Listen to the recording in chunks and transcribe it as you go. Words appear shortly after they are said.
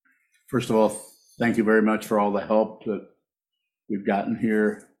First of all, thank you very much for all the help that we've gotten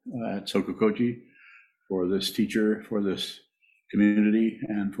here at Sokokoji, for this teacher, for this community,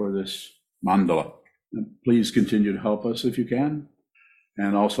 and for this mandala. And please continue to help us if you can,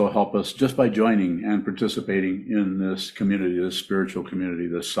 and also help us just by joining and participating in this community, this spiritual community,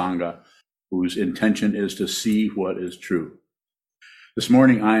 this Sangha, whose intention is to see what is true. This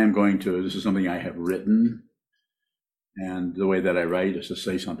morning I am going to, this is something I have written, and the way that I write is to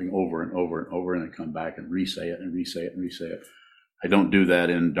say something over and over and over and then come back and re-say it and re-say it and re-say it. I don't do that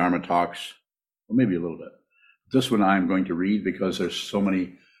in Dharma talks, or maybe a little bit. This one I'm going to read because there's so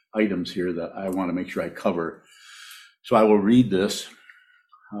many items here that I want to make sure I cover. So I will read this,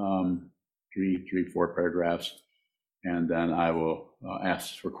 4 paragraphs, and then I will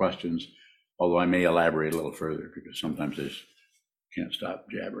ask for questions, although I may elaborate a little further because sometimes I just can't stop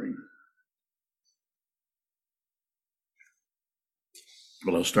jabbering.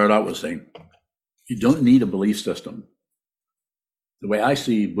 But I'll start out with saying, you don't need a belief system. The way I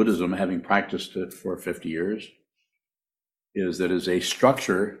see Buddhism, having practiced it for 50 years, is that it's a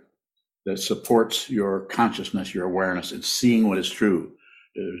structure that supports your consciousness, your awareness, and seeing what is true.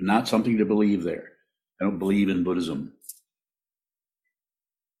 There's not something to believe there. I don't believe in Buddhism.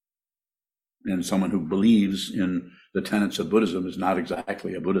 And someone who believes in the tenets of Buddhism is not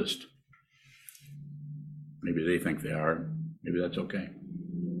exactly a Buddhist. Maybe they think they are. Maybe that's okay.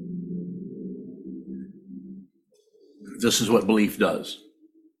 This is what belief does.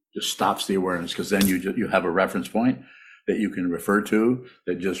 Just stops the awareness, because then you have a reference point that you can refer to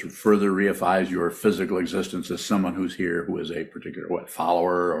that just further reifies your physical existence as someone who's here, who is a particular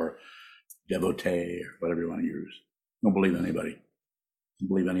follower or devotee or whatever you want to use. Don't believe anybody. Don't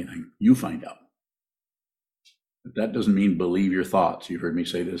believe anything. You find out. But that doesn't mean believe your thoughts. You've heard me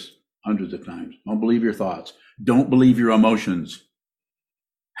say this hundreds of times. Don't believe your thoughts. Don't believe your emotions.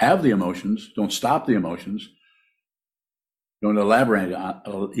 Have the emotions. Don't stop the emotions. Don't elaborate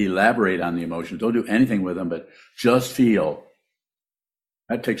on the emotions. Don't do anything with them, but just feel.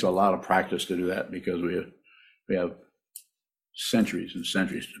 That takes a lot of practice to do that, because we have centuries and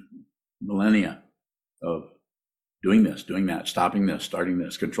centuries, millennia of doing this, doing that, stopping this, starting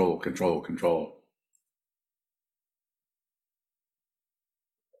this, control.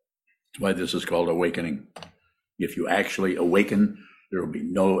 That's why this is called awakening. If you actually awaken, there will be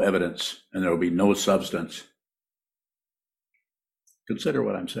no evidence and there will be no substance. Consider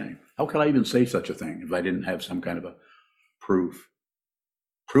what I'm saying. How could I even say such a thing if I didn't have some kind of a proof?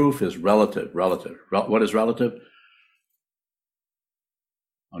 Proof is relative. What is relative?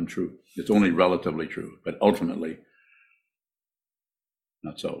 Untrue. It's only relatively true, but ultimately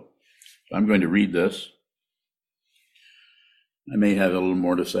not so. So I'm going to read this. I may have a little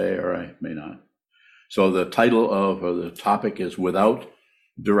more to say, or I may not. So the title or the topic is Without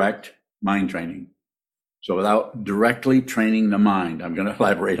Direct Mind Training. So without directly training the mind, I'm going to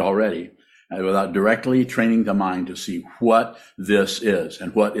elaborate already, without directly training the mind to see what this is.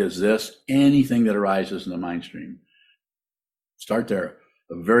 And what is this? Anything that arises in the mind stream. Start there.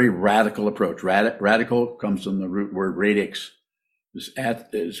 A very radical approach. Radical comes from the root word radix. It's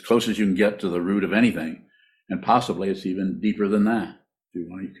as close as you can get to the root of anything. And possibly it's even deeper than that, if you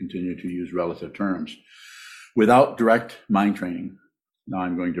want to continue to use relative terms. Without direct mind training, now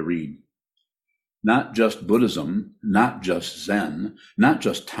I'm going to read. Not just Buddhism, not just Zen, not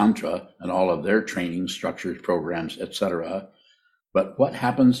just Tantra and all of their training structures, programs, etc., but what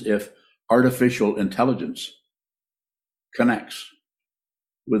happens if artificial intelligence connects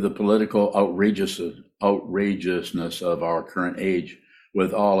with the political outrageousness of our current age,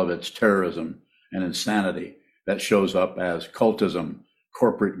 with all of its terrorism and insanity that shows up as cultism,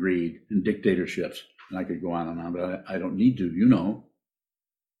 corporate greed, and dictatorships. And I could go on, but I don't need to,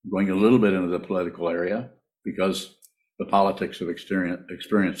 I'm going a little bit into the political area because the politics of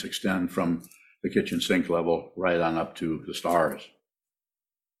experience extend from the kitchen sink level right on up to the stars.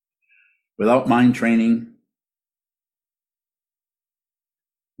 Without mind training,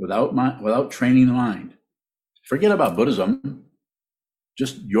 without training the mind, forget about Buddhism,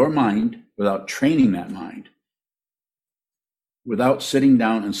 just your mind, without training that mind, without sitting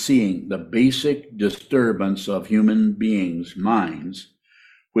down and seeing the basic disturbance of human beings' minds,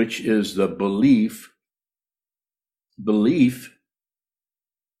 which is the belief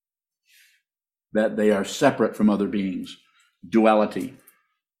that they are separate from other beings, duality.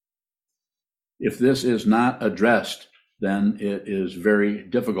 If this is not addressed, then it is very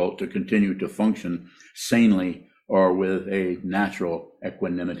difficult to continue to function sanely or with a natural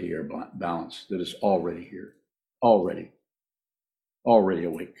equanimity or balance that is already here, already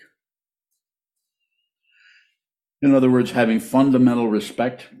awake. In other words, having fundamental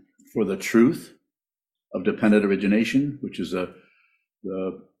respect for the truth of dependent origination, which is the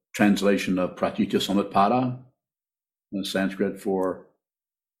translation of pratitya samutpada, in Sanskrit for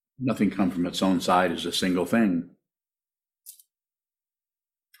nothing come from its own side is a single thing.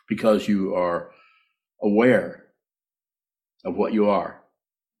 Because you are aware of what you are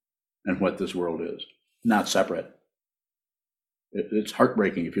and what this world is, not separate. It's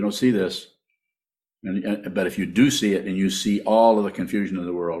heartbreaking if you don't see this, but if you do see it and you see all of the confusion in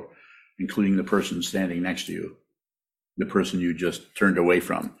the world, including the person standing next to you, the person you just turned away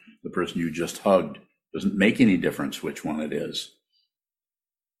from, the person you just hugged, doesn't make any difference which one it is.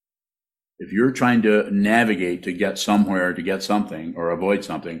 If you're trying to navigate to get somewhere, to get something, or avoid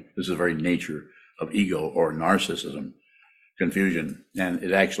something, this is the very nature of ego or narcissism, confusion, and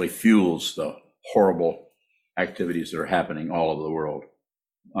it actually fuels the horrible activities that are happening all over the world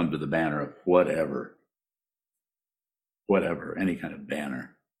under the banner of whatever, any kind of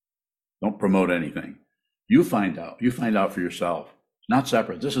banner. Don't promote anything. You find out for yourself. It's not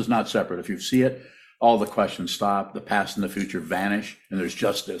separate. This is not separate. If you see it, all the questions stop, the past and the future vanish, and there's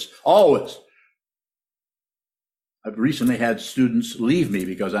justice. Always. I've recently had students leave me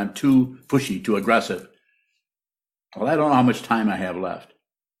because I'm too pushy, too aggressive. Well, I don't know how much time I have left.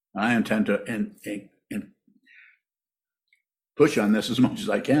 I intend to push on this as much as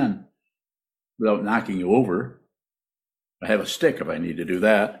I can without knocking you over. I have a stick if I need to do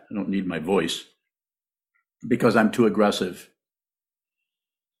that. I don't need my voice because I'm too aggressive.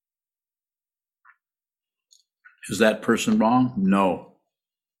 Is that person wrong? No.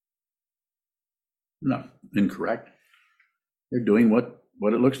 No, incorrect. They're doing what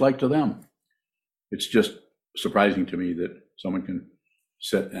it looks like to them. It's just surprising to me that someone can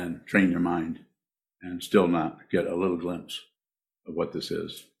sit and train their mind and still not get a little glimpse of what this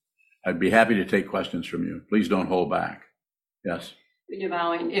is. I'd be happy to take questions from you. Please don't hold back. Yes?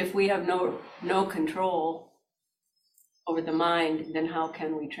 If we have no control over the mind, then how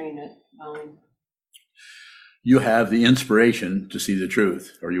can we train it? You have the inspiration to see the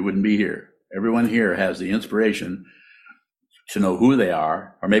truth, or you wouldn't be here. Everyone here has the inspiration to know who they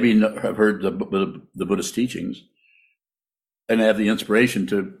are, or maybe have heard the Buddhist teachings, and have the inspiration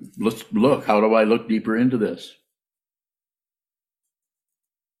to look, how do I look deeper into this?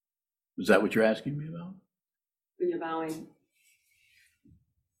 Is that what you're asking me about? When you're bowing,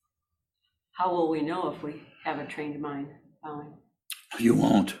 how will we know if we have a trained mind bowing? You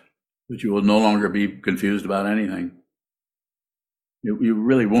won't. But you will no longer be confused about anything. You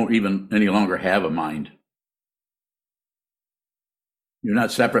really won't even any longer have a mind. You're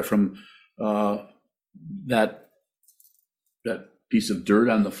not separate from that piece of dirt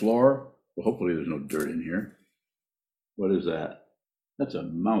on the floor. Well, hopefully there's no dirt in here. What is that? That's a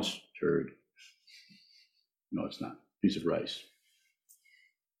mouse turd. No, it's not. Piece of rice.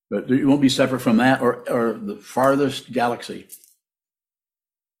 But you won't be separate from that or the farthest galaxy.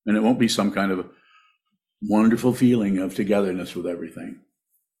 And it won't be some kind of wonderful feeling of togetherness with everything.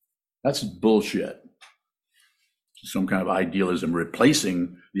 That's bullshit. Some kind of idealism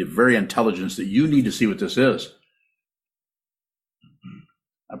replacing the very intelligence that you need to see what this is.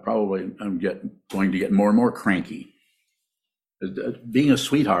 I'm going to get more and more cranky. Being a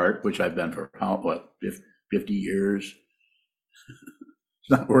sweetheart, which I've been for 50 years,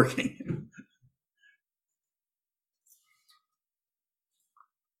 it's not working.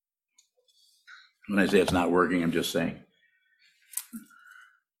 When I say it's not working, I'm just saying,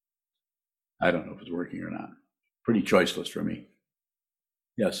 I don't know if it's working or not. Pretty choiceless for me.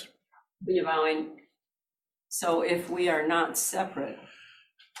 Yes? So if we are not separate,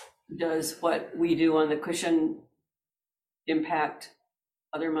 does what we do on the cushion impact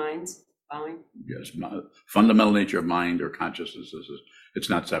other minds bowing? Yes. Fundamental nature of mind or consciousness is it's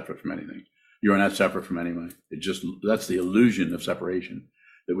not separate from anything. You are not separate from anyone. That's the illusion of separation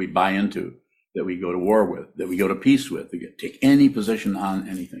that we buy into, that we go to war with, that we go to peace with, to take any position on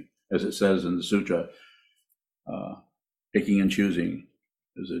anything. As it says in the sutra, picking and choosing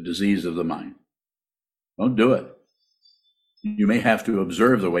is a disease of the mind. Don't do it. You may have to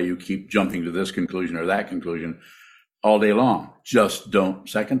observe the way you keep jumping to this conclusion or that conclusion all day long. Just don't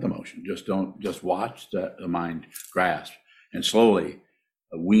second the motion. Just watch the mind grasp and slowly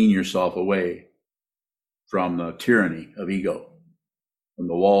wean yourself away from the tyranny of ego, from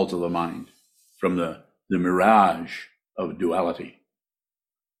the walls of the mind, from the mirage of duality.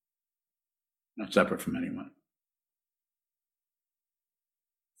 Not separate from anyone.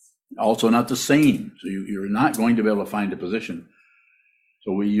 Also not the same. So you're not going to be able to find a position.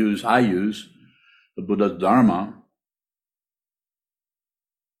 So I use the Buddha's Dharma,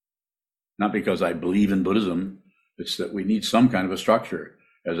 not because I believe in Buddhism, it's that we need some kind of a structure.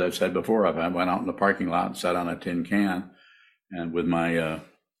 As I've said before, I went out in the parking lot and sat on a tin can, and with my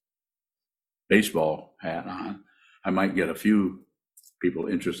baseball hat on, I might get a few people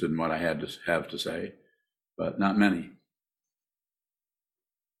interested in what I have to say, but not many.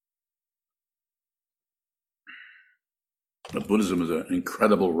 But Buddhism is an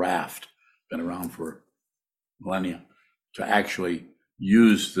incredible raft, been around for millennia, to actually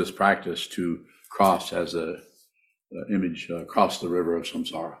use this practice to cross, as a image, cross the river of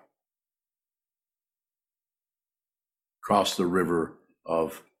samsara. Cross the river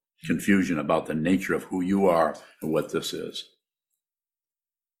of confusion about the nature of who you are and what this is.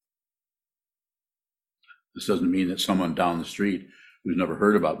 This doesn't mean that someone down the street who's never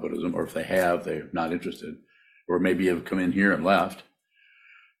heard about Buddhism, or if they have, they're not interested, or maybe have come in here and left.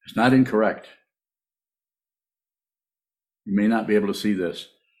 It's not incorrect. You may not be able to see this.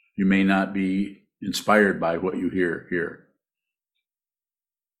 You may not be inspired by what you hear here.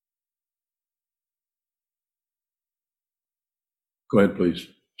 Go ahead, please.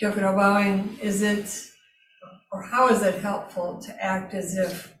 Gyokuro bowing, is it, or how is it helpful to act as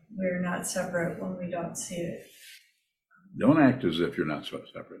if we're not separate when we don't see it? Don't act as if you're not so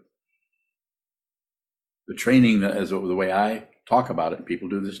separate. The training, as the way I talk about it, and people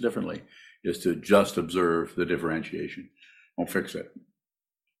do this differently, is to just observe the differentiation. Don't fix it.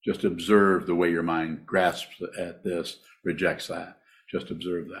 Just observe the way your mind grasps at this, rejects that. Just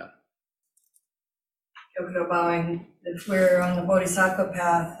observe that. Gyokuro bowing, if we're on the bodhisattva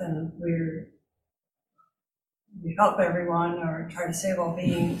path and we help everyone or try to save all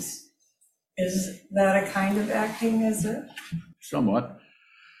beings, is that a kind of acting as if? Somewhat.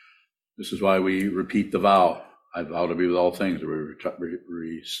 This is why we repeat the vow. I vow to be with all things. We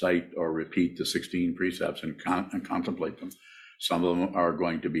recite or repeat the 16 precepts and contemplate them. Some of them are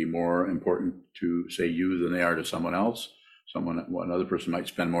going to be more important to, say, you than they are to someone else. Another person might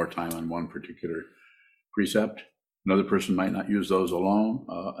spend more time on one particular precept. Another person might not use those alone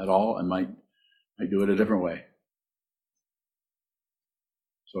at all, and might do it a different way.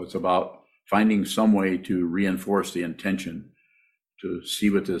 So it's about finding some way to reinforce the intention, to see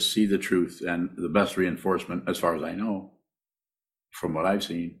the truth. And the best reinforcement, as far as I know, from what I've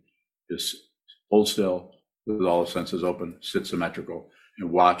seen, is hold still with all the senses open, sit symmetrical,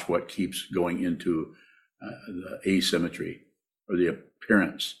 and watch what keeps going into the asymmetry, or the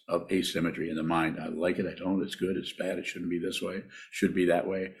appearance of asymmetry in the mind. I like it, I don't, it's good, it's bad, it shouldn't be this way, should be that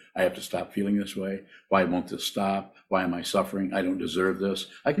way. I have to stop feeling this way. Why won't this stop? Why am I suffering? I don't deserve this.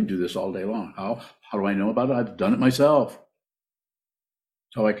 I can do this all day long. How do I know about it? I've done it myself.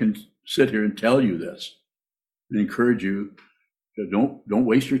 So I can sit here and tell you this and encourage you to don't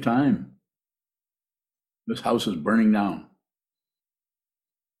waste your time. This house is burning down.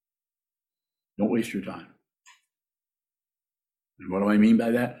 Don't waste your time. And what do I mean by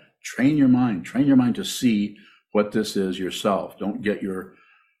that? Train your mind to see what this is yourself. Don't get your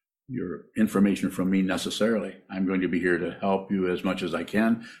information from me necessarily. I'm going to be here to help you as much as I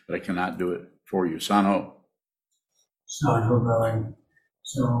can, but I cannot do it for you. Sanho. Sanho going.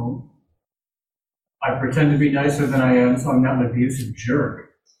 So I pretend to be nicer than I am, so I'm not an abusive jerk.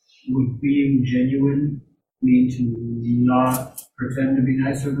 Would being genuine mean to not pretend to be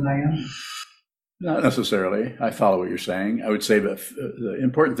nicer than I am? Not necessarily. I follow what you're saying. I would say that the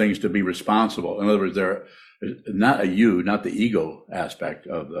important thing is to be responsible. In other words, they're not the ego aspect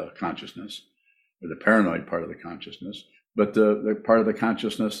of the consciousness, or the paranoid part of the consciousness, but the part of the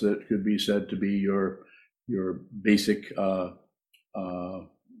consciousness that could be said to be your basic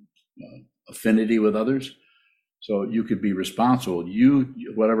affinity with others. So you could be responsible.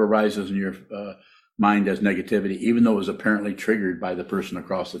 Whatever rises in your mind as negativity, even though it was apparently triggered by the person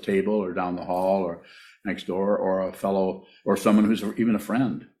across the table or down the hall or next door, or a fellow, or someone who's even a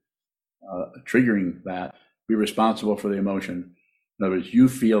friend, triggering that, be responsible for the emotion. In other words, you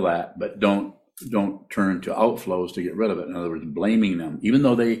feel that, but don't turn to outflows to get rid of it. In other words, blaming them, even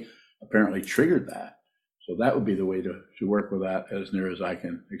though they apparently triggered that. So that would be the way to work with that, as near as I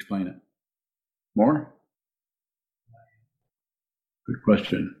can explain it. More? Good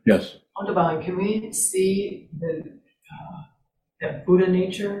question. Yes. Ondaban, can we see that Buddha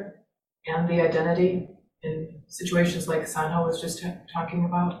nature and the identity in situations like Sanho was just talking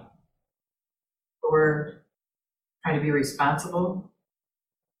about? Where we're trying to be responsible?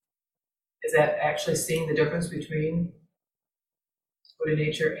 Is that actually seeing the difference between Buddha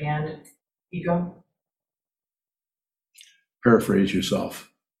nature and ego? Paraphrase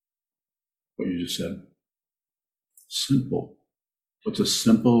yourself, what you just said. Simple. What's a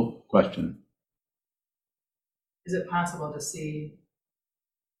simple question? Is it possible to see?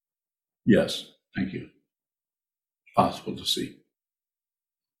 Yes, thank you. It's possible to see.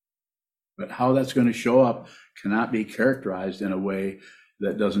 But how that's going to show up cannot be characterized in a way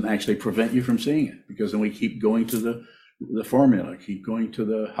that doesn't actually prevent you from seeing it, because then we keep going to the formula, keep going to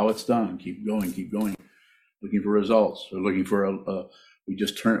the how it's done, keep going, looking for results, or looking for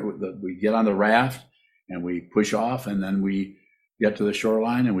we get on the raft and we push off, and then we get to the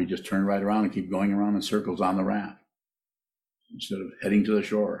shoreline and we just turn right around and keep going around in circles on the raft instead of heading to the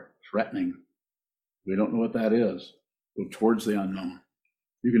shore, threatening. We don't know what that is. Go towards the unknown.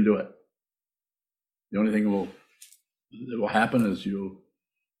 You can do it. The only thing that will happen is you'll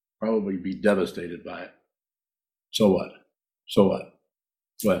probably be devastated by it. So what? So what?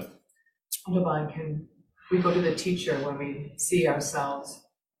 What? Divine, can we go to the teacher when we see ourselves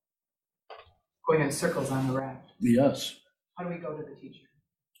going in circles on the raft? Yes. How do we go to the teacher?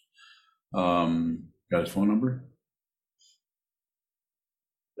 Got his phone number?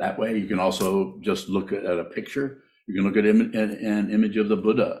 That way you can also just look at a picture. You can look at an image of the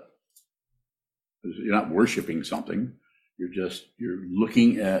Buddha. You're not worshiping something. You're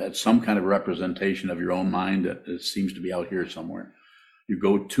looking at some kind of representation of your own mind that seems to be out here somewhere. You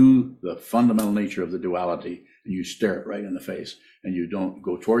go to the fundamental nature of the duality and you stare it right in the face, and you don't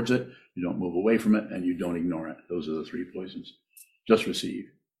go towards it, you don't move away from it, and you don't ignore it. Those are the three poisons. Just receive.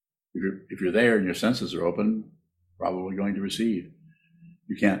 If you're there and your senses are open, probably going to receive.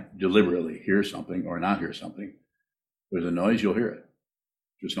 You can't deliberately hear something or not hear something. If there's a noise, you'll hear it.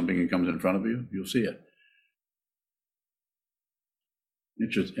 If there's something that comes in front of you, you'll see it.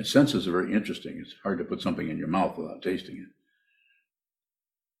 Senses are very interesting. It's hard to put something in your mouth without tasting it.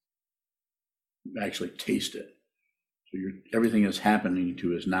 You actually taste it. So everything that's happening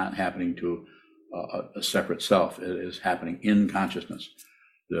to is not happening to a separate self. It is happening in consciousness.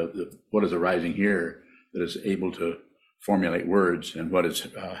 What is arising here that is able to formulate words, and what is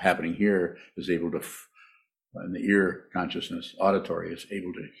happening here is able to, in the ear consciousness, auditory, is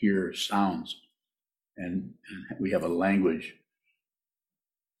able to hear sounds. And we have a language,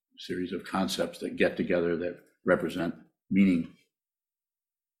 series of concepts that get together that represent meaning.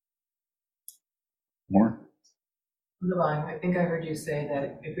 More? Divine, I think I heard you say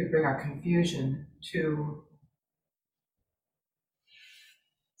that if we bring our confusion to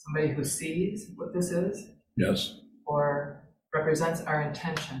somebody who sees what this is, Yes. or represents our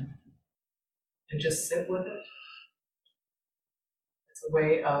intention, and just sit with it, it's a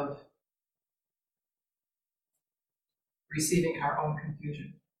way of receiving our own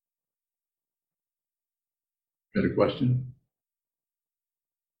confusion. Got a question?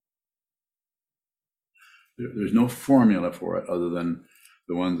 There's no formula for it other than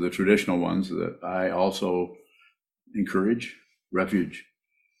the traditional ones that I also encourage. Refuge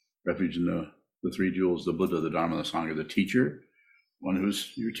in the three jewels, the Buddha, the Dharma, the Sangha, the teacher, one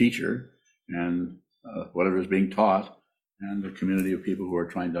who's your teacher, and whatever is being taught, and the community of people who are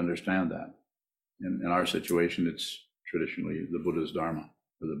trying to understand that. In our situation, it's traditionally the Buddha's Dharma,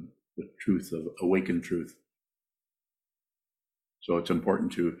 or the truth of awakened truth. So it's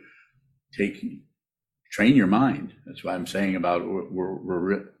important to train your mind. That's why I'm saying about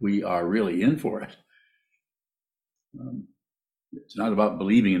we are really in for it. It's not about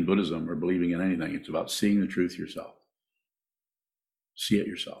believing in Buddhism or believing in anything. It's about seeing the truth yourself. See it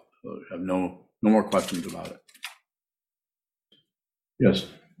yourself. So have no more questions about it. Yes.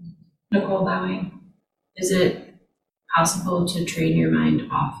 Nicole bowing. Is it possible to train your mind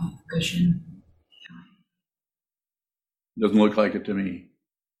off of the cushion? Doesn't look like it to me.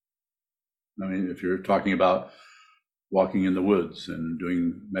 I mean, if you're talking about walking in the woods and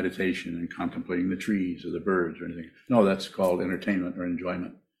doing meditation and contemplating the trees or the birds or anything, no, that's called entertainment or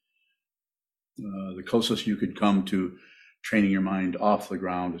enjoyment. The closest you could come to training your mind off the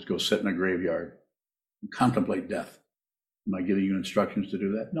ground is go sit in a graveyard and contemplate death. Am I giving you instructions to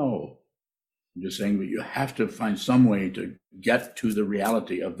do that? No. I'm just saying that you have to find some way to get to the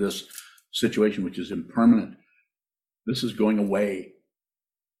reality of this situation, which is impermanent. This is going away.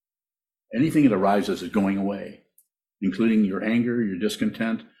 Anything that arises is going away, including your anger, your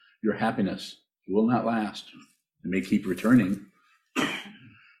discontent, your happiness. It will not last. It may keep returning.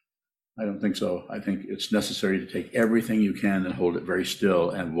 I don't think so. I think it's necessary to take everything you can and hold it very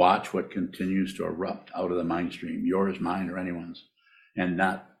still and watch what continues to erupt out of the mind stream, yours, mine, or anyone's, and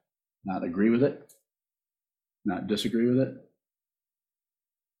not agree with it, not disagree with it,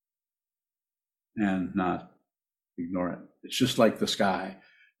 and not ignore it. It's just like the sky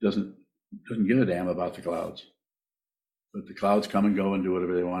doesn't give a damn about the clouds. But the clouds come and go and do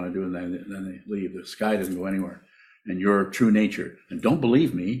whatever they want to do, and then they leave. The sky doesn't go anywhere. And your true nature, and don't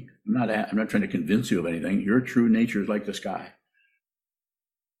believe me, I'm not trying to convince you of anything. Your true nature is like the sky.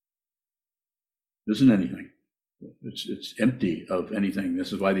 Isn't anything. It's empty of anything.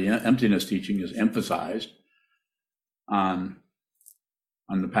 This is why the emptiness teaching is emphasized on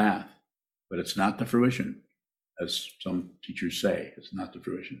the path, but it's not the fruition, as some teachers say. It's not the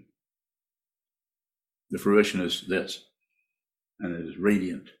fruition. The fruition is this, and it is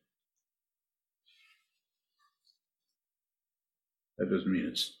radiant. That doesn't mean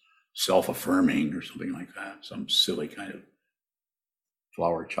it's self-affirming or something like that, some silly kind of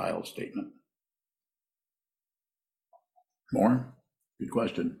flower child statement. More? Good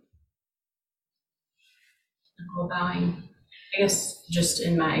question. Nicole bowing. I guess just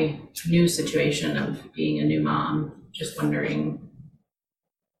in my new situation of being a new mom, just wondering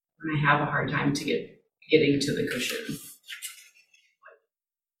when I have a hard time to getting to the cushion.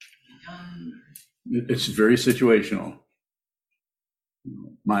 It's very situational.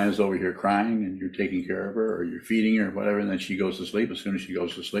 Maya's over here crying and you're taking care of her or you're feeding her or whatever, and then she goes to sleep. As soon as she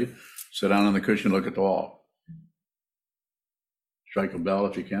goes to sleep, sit down on the cushion, look at the wall. Strike a bell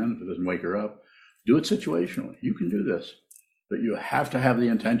if you can, if it doesn't wake her up. Do it situationally. You can do this, but you have to have the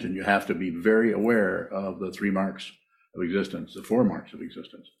intention. You have to be very aware of the 3 marks of existence, the 4 marks of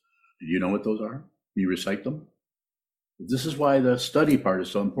existence. Do you know what those are? Do you recite them? This is why the study part is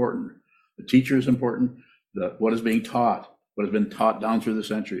so important. The teacher is important. What is being taught, what has been taught down through the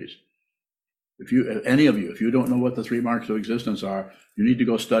centuries. If any of you, if you don't know what the 3 marks of existence are, you need to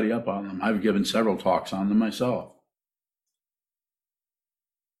go study up on them. I've given several talks on them myself.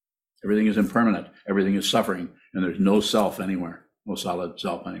 Everything is impermanent. Everything is suffering, and there's no self anywhere, no solid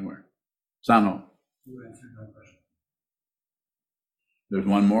self anywhere. Sano. You answered my question. There's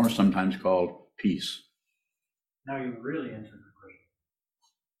one more, sometimes called peace. Now you really answered the question.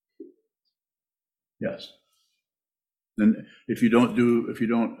 Yes. Then if you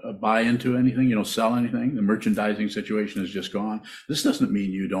don't buy into anything, you don't sell anything, the merchandising situation is just gone. This doesn't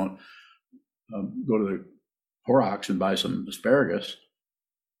mean you don't go to the Horrocks and buy some asparagus.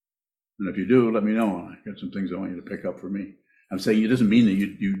 And if you do, let me know. I got some things I want you to pick up for me. I'm saying it doesn't mean that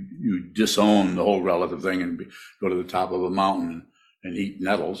you disown the whole relative thing and go to the top of a mountain and eat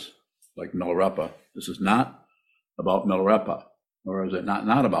nettles like Milarepa. This is not about Milarepa, or is it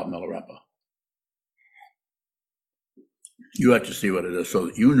not about Milarepa? You have to see what it is so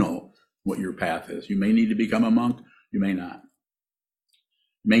that you know what your path is. You may need to become a monk, you may not.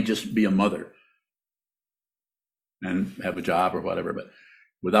 You may just be a mother and have a job or whatever, but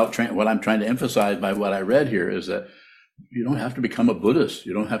without what I'm trying to emphasize by what I read here is that you don't have to become a Buddhist.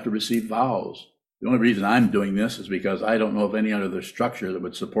 You don't have to receive vows. The only reason I'm doing this is because I don't know of any other structure that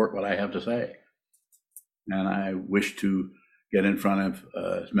would support what I have to say. And I wish to get in front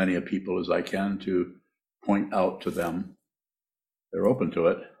of as many people as I can to point out to them, they're open to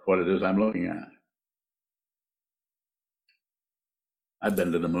it, what it is I'm looking at. I've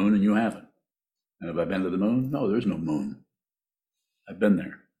been to the moon and you haven't. And have I been to the moon? No, there's no moon. I've been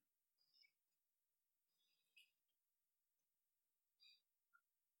there.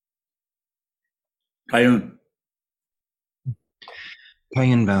 Kayun.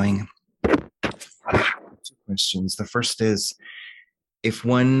 Kayun bowing. 2 questions. The first is, if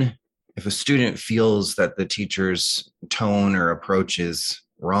a student feels that the teacher's tone or approach is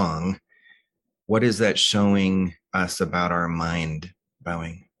wrong, what is that showing us about our mind,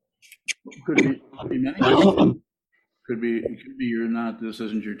 bowing? Could be many things. Could be this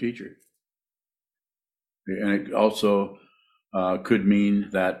isn't your teacher. And it also could mean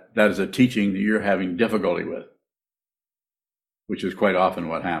that is a teaching that you're having difficulty with, which is quite often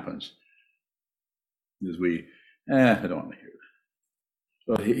what happens. Is I don't want to hear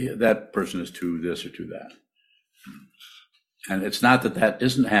that. So that person is to this or to that. And it's not that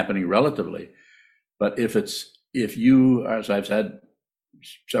isn't happening relatively, but if you, as I've said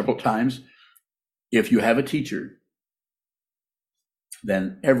several times, if you have a teacher,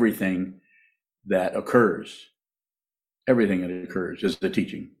 then everything that occurs is the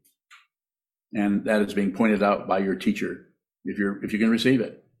teaching. And that is being pointed out by your teacher, if you can receive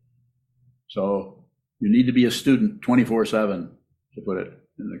it. So you need to be a student 24/7, to put it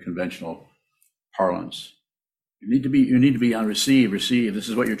in the conventional parlance. You need to be on receive. This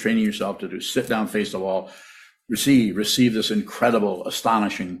is what you're training yourself to do. Sit down, face the wall, receive this incredible,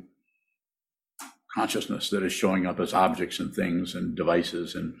 astonishing consciousness that is showing up as objects and things and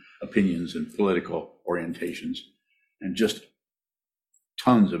devices and opinions and political orientations and just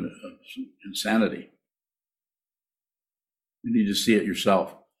tons of insanity. You need to see it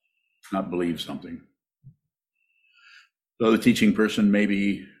yourself, not believe something. So the teaching person,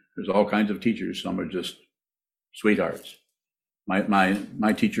 maybe there's all kinds of teachers. Some are just sweethearts. My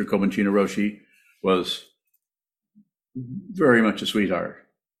teacher, Kobanchina Roshi, was very much a sweetheart.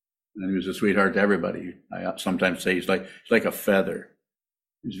 And he was a sweetheart to everybody. I sometimes say he's like a feather.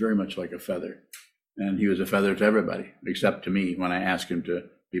 He's very much like a feather. And he was a feather to everybody, except to me when I asked him to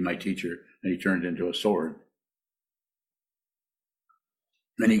be my teacher, and he turned into a sword.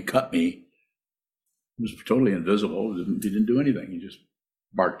 And he cut me. He was totally invisible. He didn't do anything. He just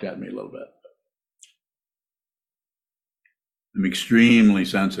barked at me a little bit. I'm extremely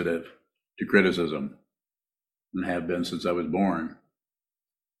sensitive to criticism and have been since I was born.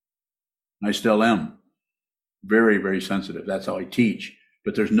 I still am very, very sensitive. That's how I teach.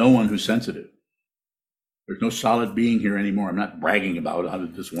 But there's no one who's sensitive. There's no solid being here anymore. I'm not bragging about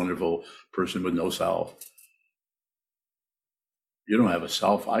I'm this wonderful person with no self. You don't have a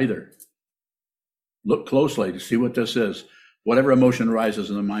self either. Look closely to see what this is. Whatever emotion arises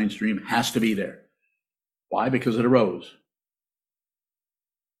in the mind stream has to be there. Why? Because it arose.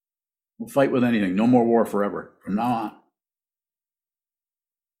 We'll fight with anything. No more war forever. From now on.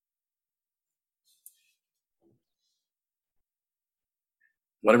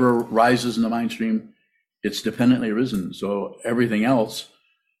 Whatever rises in the mind stream, it's dependently arisen. So everything else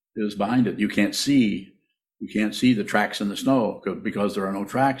is behind it. You can't see the tracks in the snow because there are no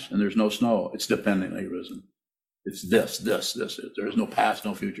tracks and there's no snow. It's dependently arisen. It's this. There is no past,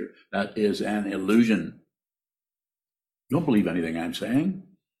 no future. That is an illusion. Don't believe anything I'm saying.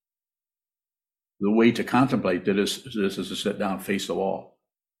 The way to contemplate this is to sit down, face the wall.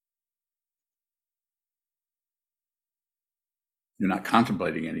 You're not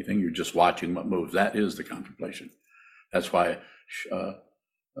contemplating anything. You're just watching what moves. That is the contemplation. That's why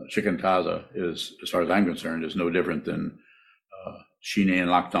Shikantaza is, as far as I'm concerned, is no different than Shine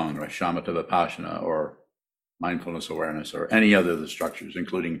and Lakton or Shamatha Vipassana or mindfulness awareness or any other of the structures,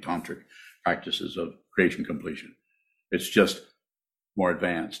 including tantric practices of creation completion. It's just more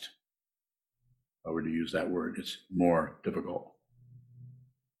advanced. If I were to use that word, it's more difficult.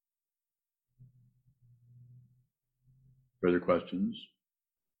 Further questions?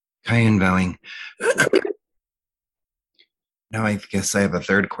 Kayan bowing. Now I guess I have a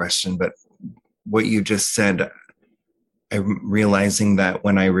third question, but what you just said, I'm realizing that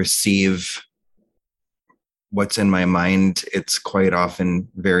when I receive what's in my mind, it's quite often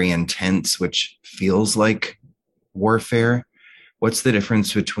very intense, which feels like warfare. What's the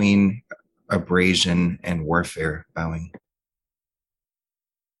difference between abrasion and warfare, bowing?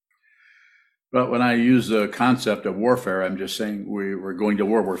 But when I use the concept of warfare, I'm just saying we're going to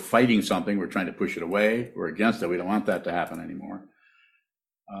war. We're fighting something. We're trying to push it away. We're against it. We don't want that to happen anymore.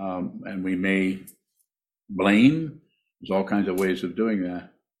 And we may blame. There's all kinds of ways of doing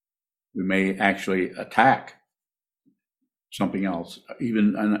that. We may actually attack something else,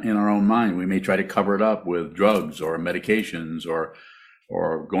 even in our own mind. We may try to cover it up with drugs or medications or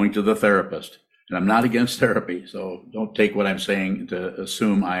going to the therapist. And I'm not against therapy, so don't take what I'm saying to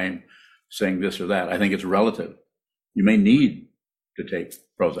assume I'm saying this or that. I think it's relative. You may need to take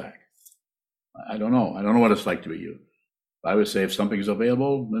Prozac. I don't know. I don't know what it's like to be you. I would say if something is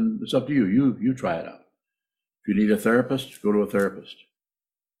available, then it's up to you. You try it out. If you need a therapist, go to a therapist.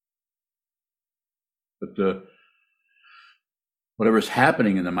 But whatever's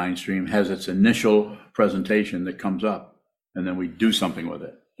happening in the mind stream has its initial presentation that comes up, and then we do something with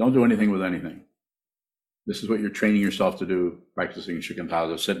it. Don't do anything with anything. This is what you're training yourself to do, practicing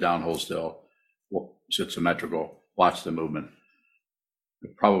Shikantaza. Sit down, hold still, sit symmetrical, watch the movement.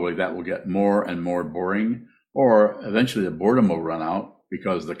 Probably that will get more and more boring, or eventually the boredom will run out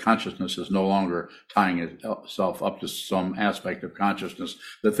because the consciousness is no longer tying itself up to some aspect of consciousness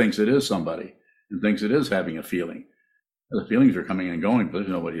that thinks it is somebody and thinks it is having a feeling. The feelings are coming and going, but there's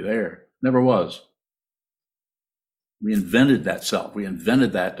nobody there. Never was. We invented that self. We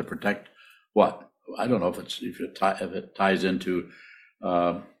invented that to protect what? I don't know if it ties into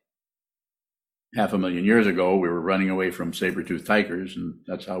 500,000 years ago, we were running away from saber-toothed tigers, and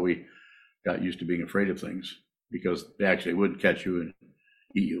that's how we got used to being afraid of things, because they actually would catch you and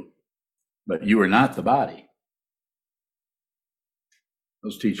eat you. But you are not the body.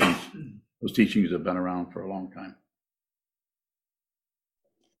 Those teachings have been around for a long time.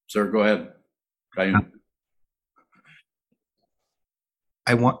 Sir, go ahead.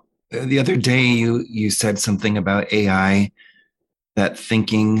 The other day you said something about AI, that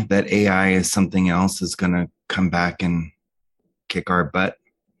thinking that AI is something else is going to come back and kick our butt.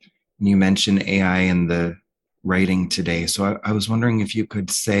 And you mentioned AI in the writing today. So I was wondering if you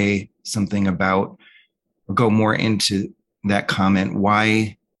could say something about, or go more into that comment.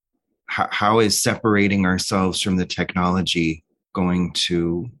 How is separating ourselves from the technology going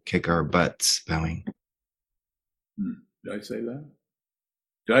to kick our butts, bowing? Did I say that?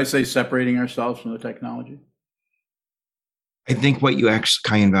 Did I say separating ourselves from the technology? I think what you actually,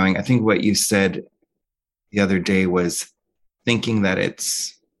 Kayan Bowing, I think what you said the other day was thinking that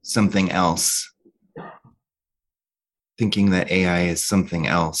it's something else, thinking that AI is something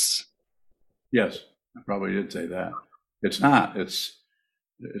else. Yes, I probably did say that. It's not. It's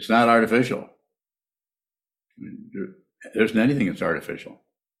not artificial. I mean, there isn't anything that's artificial.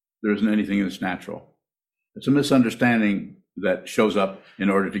 There isn't anything that's natural. It's a misunderstanding that shows up in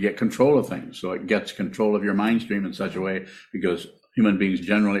order to get control of things. So it gets control of your mind stream in such a way because human beings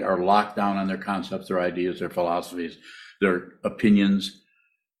generally are locked down on their concepts, their ideas, their philosophies, their opinions.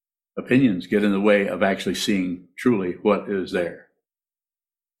 Opinions get in the way of actually seeing truly what is there.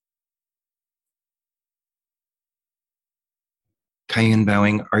 Kayan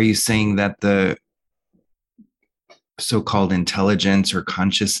Bowing, are you saying that the so-called intelligence or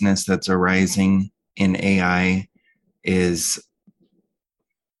consciousness that's arising in AI is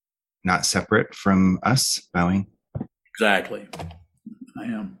not separate from us, Bowing? Exactly. I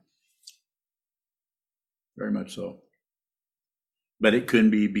am. Very much so. But it can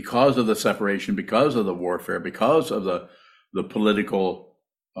be because of the separation, because of the warfare, because of the political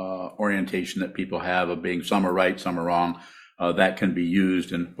orientation that people have of being some are right, some are wrong, that can be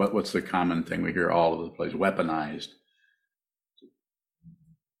used. And what's the common thing we hear all over the place? Weaponized.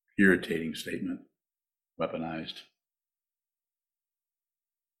 Irritating statement. Weaponized.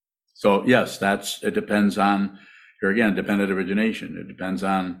 So yes, it depends on, here again, dependent origination. It depends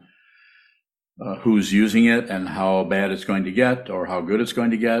on who's using it and how bad it's going to get or how good it's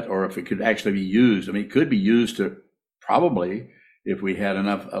going to get, or if it could actually be used. I mean, it could be used to probably, if we had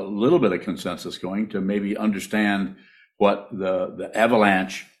a little bit of consensus going, to maybe understand what the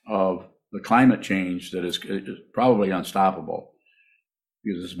avalanche of the climate change that is probably unstoppable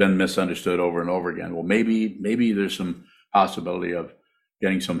because it's been misunderstood over and over again. Well, maybe there's some possibility of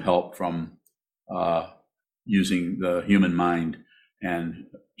getting some help from using the human mind and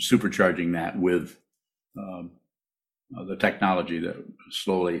supercharging that with the technology that is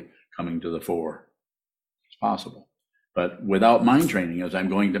slowly coming to the fore. It's possible. But without mind training, as I'm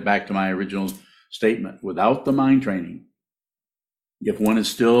going back to my original statement, without the mind training, if one is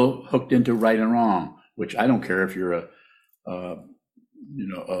still hooked into right and wrong, which I don't care if you're a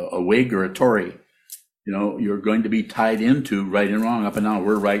Whig or a Tory, you're going to be tied into right and wrong, up and down.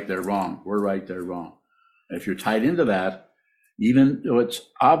 We're right, they're wrong. We're right, they're wrong. And if you're tied into that, even though it's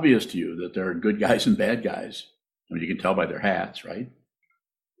obvious to you that there are good guys and bad guys, I mean, you can tell by their hats, right?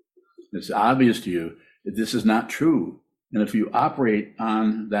 It's obvious to you that this is not true. And if you operate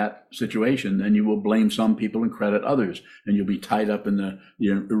on that situation, then you will blame some people and credit others. And you'll be tied up in the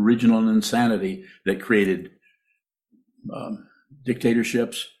original insanity that created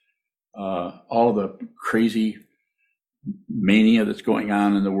dictatorships, all the crazy mania that's going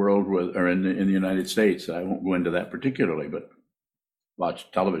on in the world or in the United States. I won't go into that particularly, but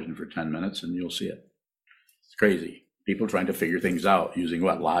watch television for 10 minutes and you'll see it. It's crazy. People trying to figure things out using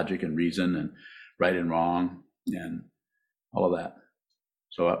logic and reason and right and wrong and all of that.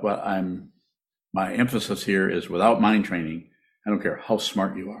 So my emphasis here is without mind training, I don't care how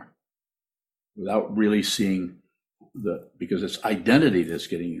smart you are, without really seeing because it's identity that's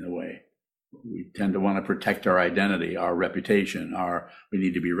getting in the way. We tend to want to protect our identity, our reputation, we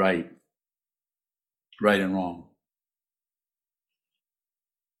need to be right and wrong.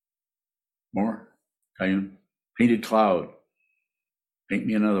 More? Painted cloud. Paint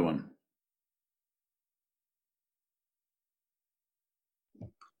me another one.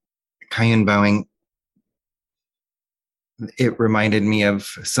 Kayan Bowing, it reminded me of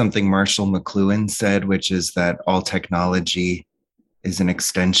something Marshall McLuhan said, which is that all technology is an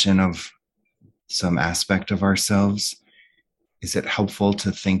extension of some aspect of ourselves. Is it helpful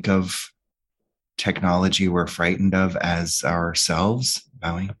to think of technology we're frightened of as ourselves,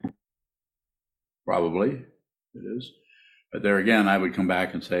 Bowing? Probably it is. But there again, I would come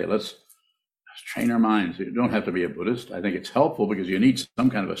back and say, let's train our minds. You don't have to be a Buddhist. I think it's helpful because you need some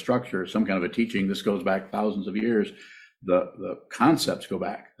kind of a structure, some kind of a teaching. This goes back thousands of years. The concepts go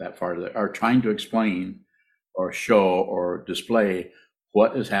back that far, that are trying to explain or show or display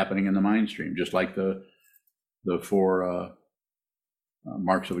what is happening in the mind stream, just like the four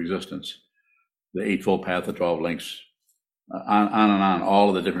marks of existence, the Eightfold Path, the 12 links, on and on, all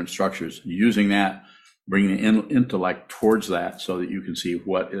of the different structures, using that, bringing the intellect towards that so that you can see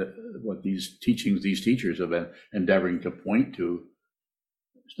what these teachers have been endeavoring to point to.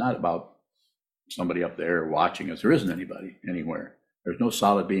 It's not about somebody up there watching us. There isn't anybody anywhere. There's no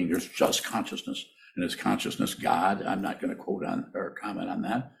solid being. There's just consciousness. And is consciousness God? I'm not going to quote on or comment on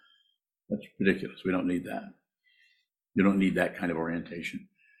that. That's ridiculous. We don't need that. You don't need that kind of orientation.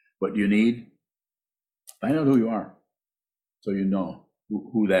 What you need, find out who you are. so you know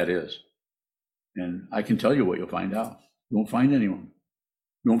who that is. And I can tell you what you'll find out. You won't find anyone.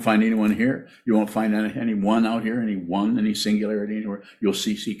 You won't find anyone here. You won't find anyone out here, any singularity anywhere. You'll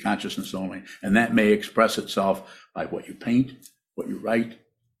see consciousness only. And that may express itself by what you paint, what you write,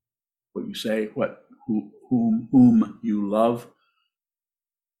 what you say, whom you love,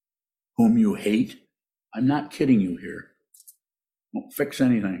 whom you hate. I'm not kidding you here. Don't fix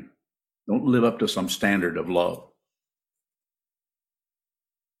anything. Don't live up to some standard of love.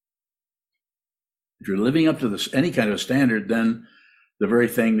 If you're living up to this, any kind of standard, then the very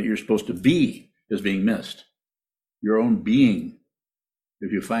thing that you're supposed to be is being missed. Your own being.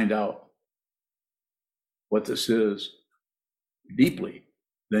 If you find out what this is deeply,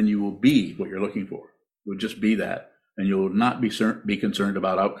 then you will be what you're looking for. You'll just be that, and you will not be concerned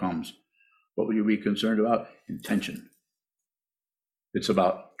about outcomes. What will you be concerned about? Intention. It's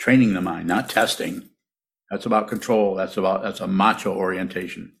about training the mind, not testing. That's about control. That's a macho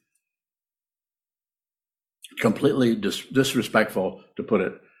orientation. Completely disrespectful, to put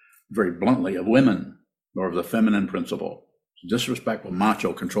it very bluntly, of women or of the feminine principle. Disrespectful,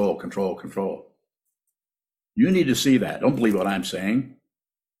 macho, control, control, control. You need to see that. Don't believe what I'm saying.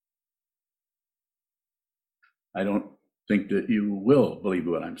 I don't think that you will believe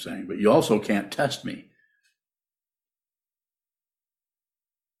what I'm saying, but you also can't test me.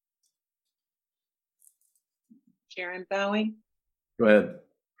 Sharon bowing. Go ahead,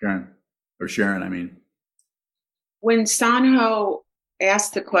 Karen, or Sharon, I mean. When Sanho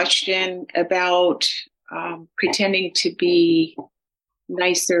asked the question about pretending to be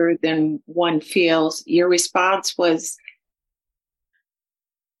nicer than one feels, your response was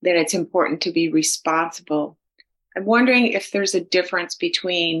that it's important to be responsible. I'm wondering if there's a difference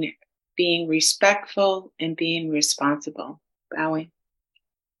between being respectful and being responsible. Bowing.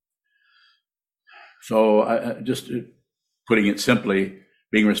 So just putting it simply,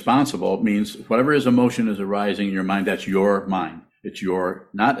 being responsible means whatever his emotion is arising in your mind, that's your mind. It's your,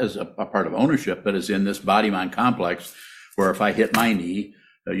 not as a part of ownership, but as in this body-mind complex where if I hit my knee,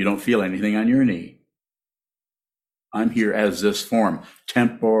 you don't feel anything on your knee. I'm here as this form,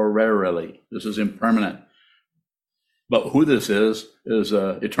 temporarily. This is impermanent. But who this is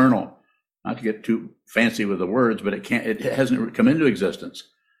eternal. Not to get too fancy with the words, but it hasn't come into existence.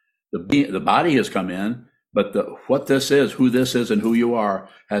 The body has come in, but what this is, who this is, and who you are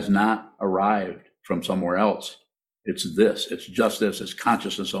has not arrived from somewhere else. It's this. It's just this. It's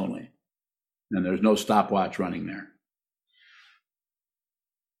consciousness only. And there's no stopwatch running there.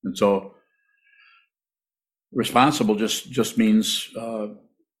 And so responsible just means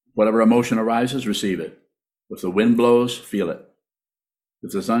whatever emotion arises, receive it. If the wind blows, feel it.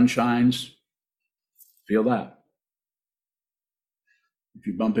 If the sun shines, feel that. If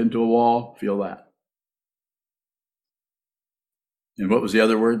you bump into a wall, feel that. And what was the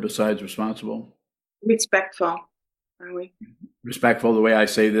other word besides responsible? Respectful, are we? Respectful, the way I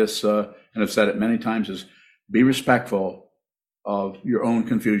say this, and I've said it many times, is be respectful of your own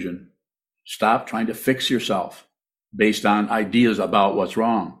confusion. Stop trying to fix yourself based on ideas about what's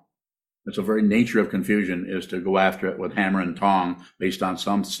wrong. It's the very nature of confusion is to go after it with hammer and tong based on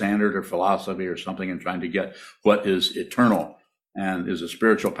some standard or philosophy or something and trying to get what is eternal and is a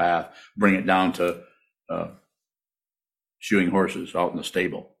spiritual path, bring it down to shoeing horses out in the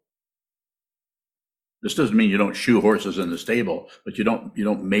stable. This doesn't mean you don't shoe horses in the stable, but you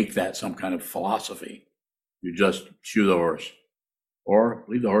don't make that some kind of philosophy. You just shoe the horse or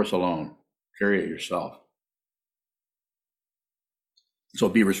leave the horse alone. Carry it yourself. So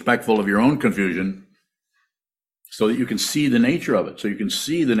be respectful of your own confusion so that you can see the nature of it. So you can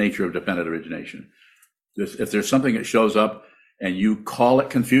see the nature of dependent origination. If there's something that shows up and you call it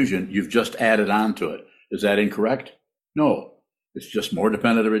confusion, you've just added on to it. Is that incorrect? No, it's just more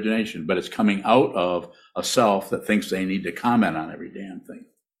dependent origination, but it's coming out of a self that thinks they need to comment on every damn thing.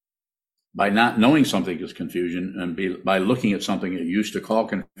 By not knowing something is confusion and by looking at something that you used to call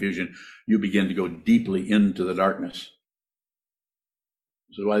confusion, you begin to go deeply into the darkness.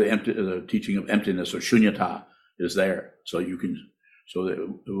 This is why the teaching of emptiness or shunyata is there. So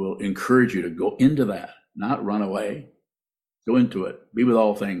that it will encourage you to go into that, not run away. Go into it. Be with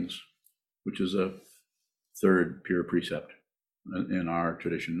all things, which is a third pure precept in our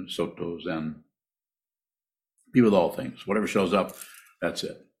tradition, Soto Zen. Be with all things. Whatever shows up, that's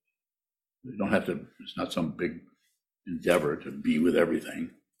it. You don't have to, it's not some big endeavor to be with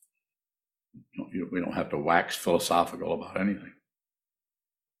everything. We don't have to wax philosophical about anything.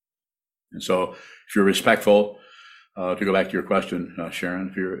 And so if you're respectful, to go back to your question, Sharon,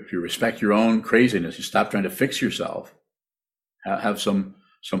 if you respect your own craziness, you stop trying to fix yourself, have some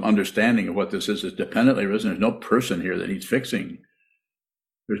some understanding of what this is. It's dependently arisen. There's no person here that needs fixing.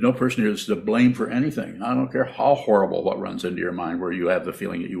 There's no person here that's to blame for anything. I don't care how horrible what runs into your mind where you have the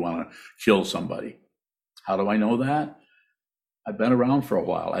feeling that you want to kill somebody. How do I know that? I've been around for a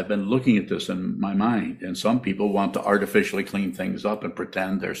while. I've been looking at this in my mind, and some people want to artificially clean things up and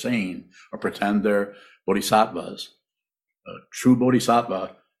pretend they're sane or pretend they're bodhisattvas. A true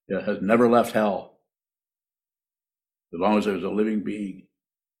bodhisattva has never left hell as long as there's a living being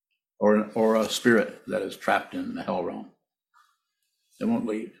or a spirit that is trapped in the hell realm. They won't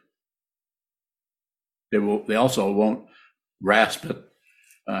leave. They also won't grasp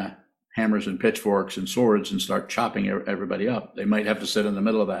at hammers and pitchforks and swords and start chopping everybody up. They might have to sit in the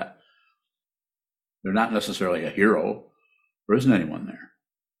middle of that. They're not necessarily a hero. There isn't anyone there.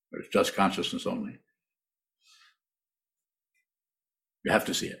 There's just consciousness only. You have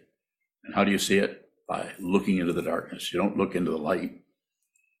to see it. And how do you see it? By looking into the darkness. You don't look into the light.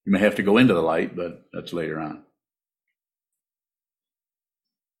 You may have to go into the light, but that's later on.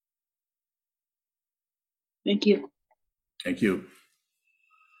 Thank you. Thank you.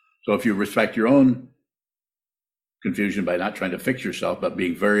 So if you respect your own confusion by not trying to fix yourself, but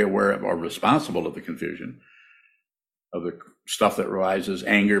being very aware of or responsible of the confusion, of the stuff that arises,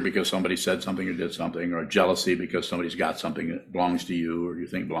 anger because somebody said something or did something, or jealousy because somebody's got something that belongs to you or you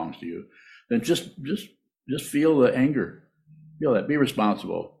think belongs to you, then just feel the anger. Feel that. Be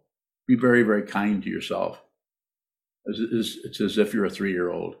responsible. Be very, very kind to yourself. It's as if you're a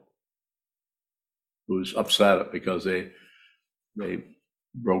 3-year-old who's upset because they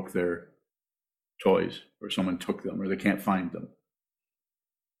broke their toys or someone took them or they can't find them.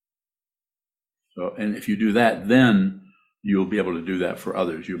 So, and if you do that, then you'll be able to do that for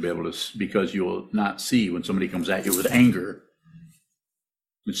others. You'll be able to, because you'll not see when somebody comes at you with anger,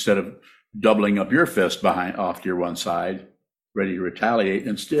 instead of doubling up your fist off to your one side, ready to retaliate.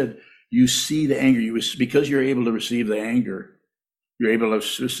 Instead, you see the anger. Because you're able to receive the anger, you're able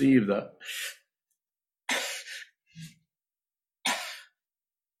to receive the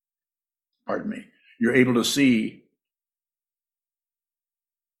pardon me, you're able to see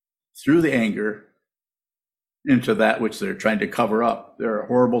through the anger into that which they're trying to cover up, their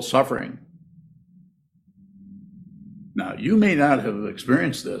horrible suffering. Now, you may not have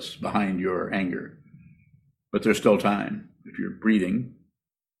experienced this behind your anger, but there's still time. If you're breathing,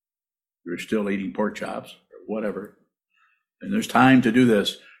 you're still eating pork chops or whatever, and there's time to do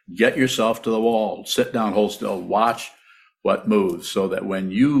this. Get yourself to the wall, sit down, hold still, watch what moves, so that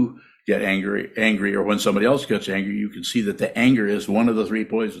when you get angry, or when somebody else gets angry, you can see that the anger is one of the 3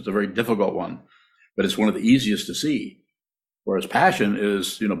 points. It's a very difficult one, but it's one of the easiest to see. Whereas passion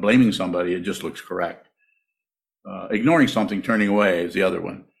is, blaming somebody, it just looks correct. Ignoring something, turning away is the other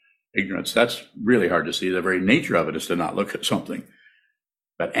one. Ignorance, that's really hard to see. The very nature of it is to not look at something.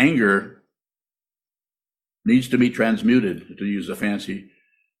 But anger needs to be transmuted, to use a fancy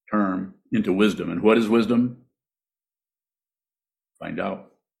term, into wisdom. And what is wisdom? Find out.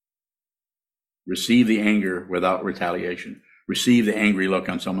 Receive the anger without retaliation. Receive the angry look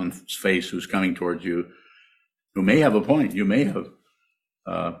on someone's face who's coming towards you, who may have a point. You may have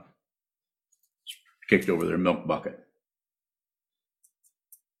kicked over their milk bucket.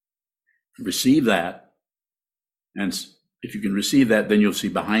 Receive that. And if you can receive that, then you'll see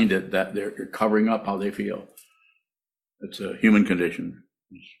behind it that they're covering up how they feel. It's a human condition.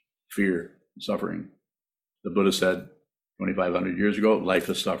 It's fear, suffering. The Buddha said 2,500 years ago, life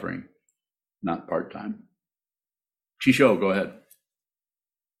is suffering, not part-time. Chisho, go ahead.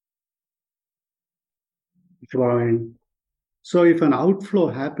 Fine. So if an outflow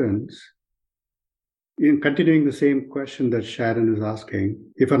happens, in continuing the same question that Sharon is asking,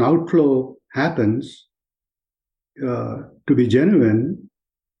 if an outflow happens, to be genuine,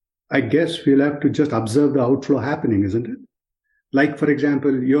 I guess we'll have to just observe the outflow happening, isn't it? Like, for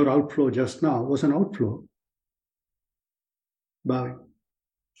example, your outflow just now was an outflow. Bye.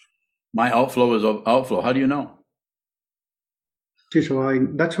 My outflow is an outflow. How do you know?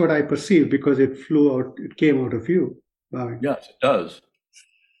 That's what I perceive, because it flew out, it came out of you. Bye. Yes, it does.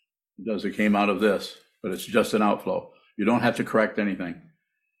 It does. It came out of this, but it's just an outflow. You don't have to correct anything.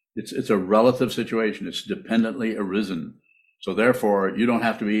 It's a relative situation. It's dependently arisen. So therefore, you don't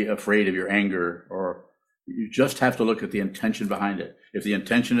have to be afraid of your anger, or you just have to look at the intention behind it. If the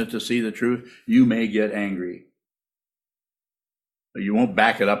intention is to see the truth, you may get angry. But you won't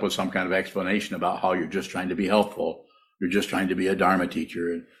back it up with some kind of explanation about how you're just trying to be helpful. You're just trying to be a Dharma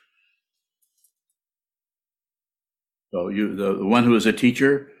teacher. So the one who is a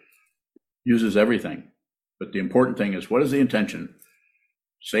teacher uses everything. But the important thing is, what is the intention?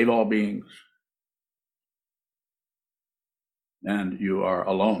 Save all beings. and you are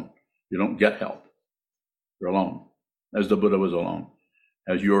alone. You don't get help. You're alone, as the Buddha was alone,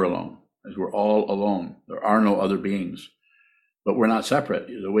 as you're alone, as we're all alone. There are no other beings, but we're not separate.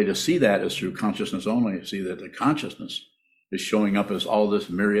 The way to see that is through consciousness only. See that the consciousness is showing up as all this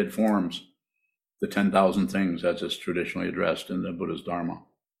myriad forms, the 10,000 things as it's traditionally addressed in the Buddha's Dharma.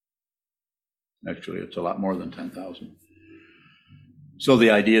 Actually, it's a lot more than 10,000. So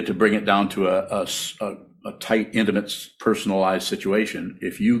the idea to bring it down to a tight, intimate, personalized situation,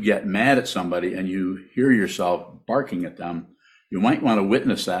 if you get mad at somebody and you hear yourself barking at them, you might want to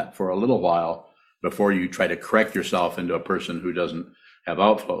witness that for a little while before you try to correct yourself into a person who doesn't have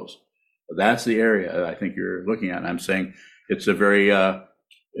outflows. But that's the area I think you're looking at. And I'm saying it's a very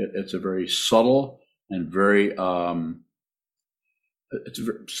subtle and very,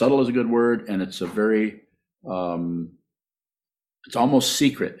 subtle is a good word, and it's a very, it's almost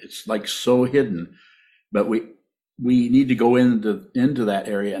secret. It's like so hidden, but we need to go into that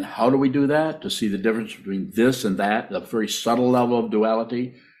area. And how do we do that? To see the difference between this and that, the very subtle level of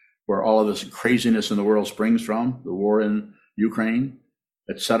duality, where all of this craziness in the world springs from, the war in Ukraine,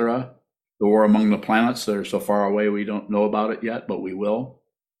 etc., the war among the planets that are so far away we don't know about it yet, but we will.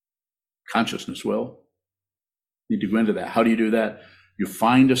 Consciousness will. Need to go into that. How do you do that? You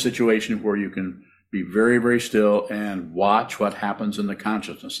find a situation where you can be very, very still and watch what happens in the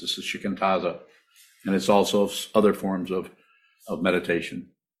consciousness. This is shikantaza. And it's also other forms of meditation.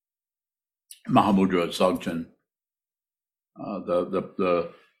 Mahamudra, Dzogchen,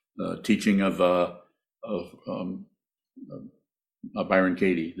 the teaching of Byron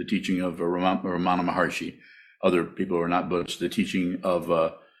Katie, the teaching of Ramana Maharshi, other people who are not Buddhists, the teaching of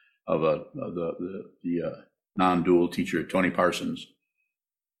the non-dual teacher, Tony Parsons,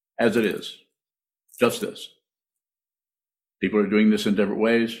 as it is, just this. People are doing this in different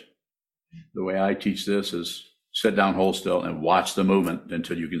ways. The way I teach this is sit down, hold still, and watch the movement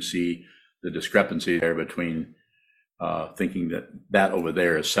until you can see the discrepancy there between thinking that over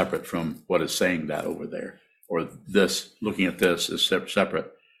there is separate from what is saying that over there, or this, looking at this is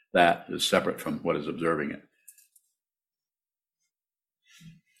separate, that is separate from what is observing it.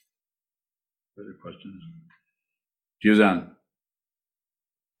 Further questions? Juzan.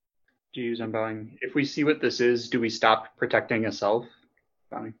 I'm bowing. If we see what this is, do we stop protecting a self?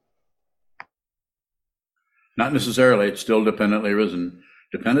 Bowing. Not necessarily. It's still dependently arisen.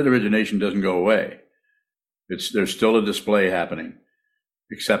 Dependent origination doesn't go away. There's still a display happening,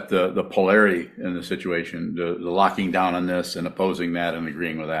 except the polarity in the situation, the locking down on this and opposing that and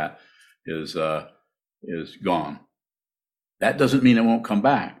agreeing with that is gone. That doesn't mean it won't come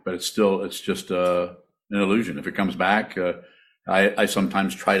back, but it's just an illusion. If it comes back, I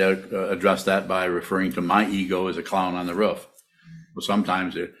sometimes try to address that by referring to my ego as a clown on the roof. Well,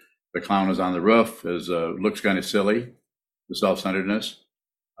 sometimes the clown is on the roof, looks kind of silly, the self-centeredness.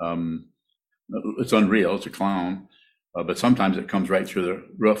 It's unreal, it's a clown, but sometimes it comes right through the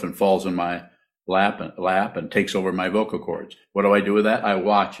roof and falls in my lap and takes over my vocal cords. What do I do with that? I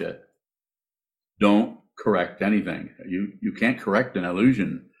watch it. Don't correct anything. You can't correct an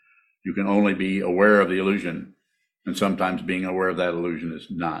illusion. You can only be aware of the illusion. And sometimes being aware of that illusion is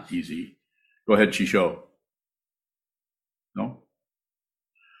not easy. Go ahead, Chisho. No?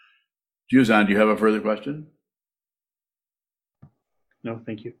 Juzan, do you have a further question? No,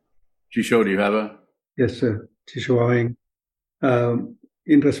 thank you. Chisho, do you have a? Yes, sir. Chisho.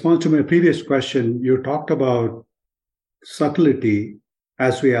 In response to my previous question, you talked about subtlety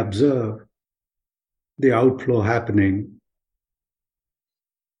as we observe the outflow happening.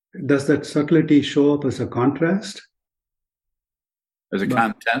 Does that subtlety show up as a contrast? As a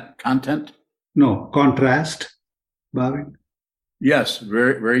content? No, contrast, Bhavin? Yes,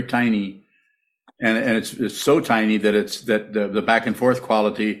 very, very tiny. And it's so tiny that the back and forth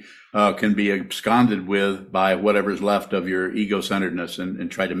quality can be absconded with by whatever's left of your ego-centeredness and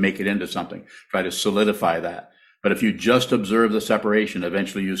try to make it into something, try to solidify that. But if you just observe the separation,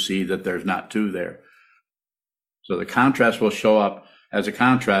 eventually you see that there's not two there. So the contrast will show up as a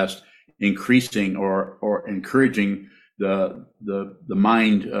contrast, increasing or encouraging the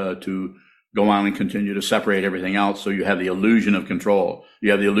mind to go on and continue to separate everything else. So you have the illusion of control.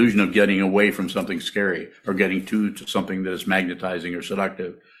 You have the illusion of getting away from something scary or getting to something that is magnetizing or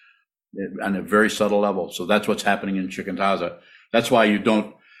seductive on a very subtle level. So that's what's happening in shikantaza. That's why you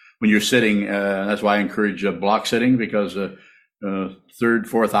don't, when you're sitting, that's why I encourage block sitting, because third,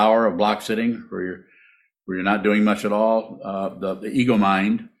 fourth hour of block sitting where you're not doing much at all, the ego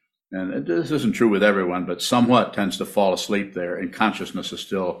mind, and this isn't true with everyone, but somewhat tends to fall asleep there, and consciousness is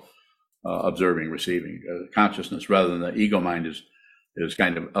still observing, receiving. Consciousness rather than the ego mind is is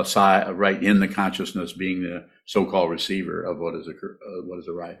kind of aside, right in the consciousness, being the so-called receiver of what is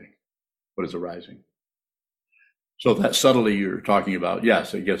arising. So that subtlety you're talking about,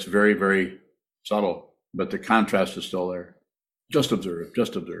 yes, it gets very, very subtle, but the contrast is still there. Just observe,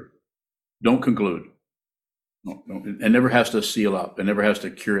 just observe. Don't conclude. No, it never has to seal up. It never has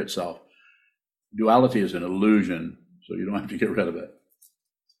to cure itself. Duality is an illusion, so you don't have to get rid of it.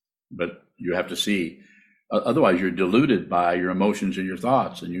 But you have to see. Otherwise, you're deluded by your emotions and your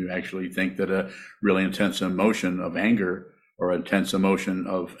thoughts, and you actually think that a really intense emotion of anger or intense emotion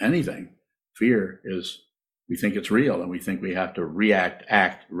of anything, fear, is, we think it's real, and we think we have to react,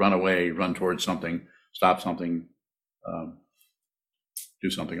 act, run away, run towards something, stop something, do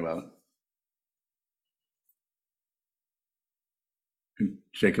something about it.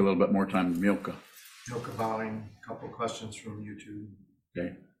 Take a little bit more time, Milka. Milka Bowing, a couple of questions from YouTube.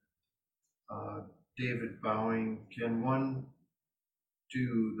 Okay. David Bowing, can one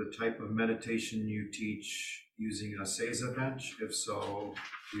do the type of meditation you teach using a Seiza bench? If so,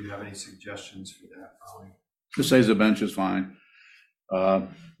 do you have any suggestions for that, Bowing? The Seiza bench is fine.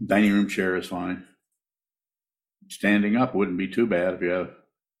 Dining room chair is fine. Standing up wouldn't be too bad if you have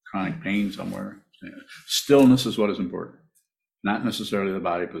chronic pain somewhere. Stillness is what is important, not necessarily the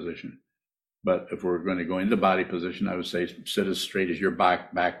body position. But if we're going to go into body position, I would say sit as straight as your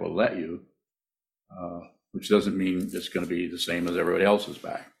back will let you, which doesn't mean it's going to be the same as everybody else's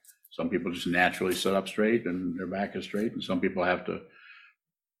back. Some people just naturally sit up straight and their back is straight, and some people have to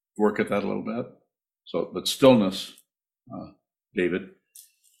work at that a little bit. So, but stillness, David,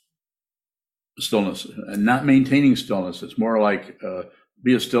 stillness, and not maintaining stillness. It's more like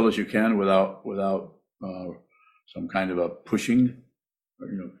be as still as you can without some kind of a pushing, or,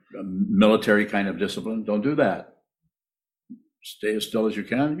 a military kind of discipline. Don't do that. Stay as still as you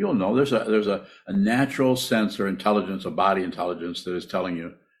can. You'll know there's a natural sense or intelligence, a body intelligence that is telling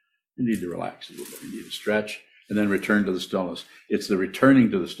you you need to relax a little bit, you need to stretch, and then return to the stillness. It's the returning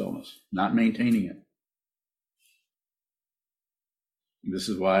to the stillness, not maintaining it. This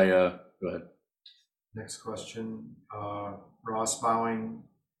is why, go ahead. Next question, Ross Bowing,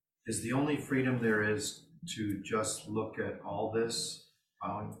 is the only freedom there is to just look at all this,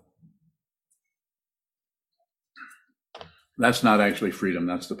 Bowing? That's not actually freedom,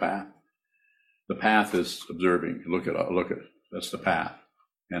 that's the path. The path is observing. Look at that's the path.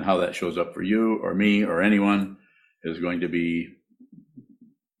 And how that shows up for you or me or anyone is going to be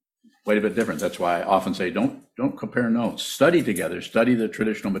quite a bit different. That's why I often say don't compare notes. Study together, study the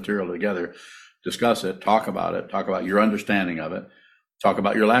traditional material together, discuss it, talk about your understanding of it, talk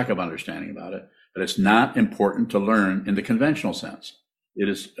about your lack of understanding about it. But it's not important to learn in the conventional sense. It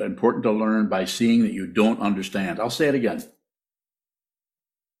is important to learn by seeing that you don't understand. I'll say it again.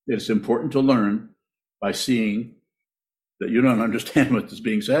 It's important to learn by seeing that you don't understand what is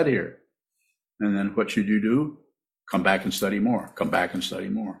being said here. And then what should you do? Come back and study more. Come back and study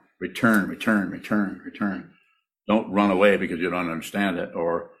more. Return. Don't run away because you don't understand it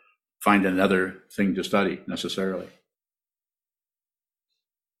or find another thing to study necessarily.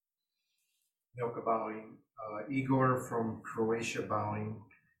 Milka Bowing, Igor from Croatia Bowing,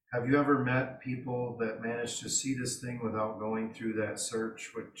 have you ever met people that manage to see this thing without going through that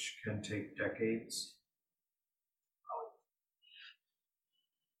search, which can take decades?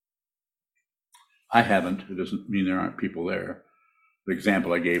 I haven't. It doesn't mean there aren't people there. The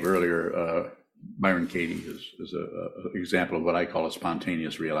example I gave earlier, Byron Katie is an example of what I call a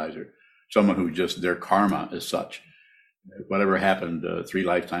spontaneous realizer. Someone who just, their karma is such. Whatever happened 3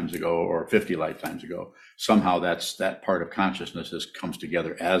 lifetimes ago or 50 lifetimes ago, somehow that part of consciousness comes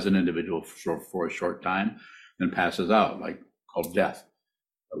together as an individual for a short time and passes out, called death.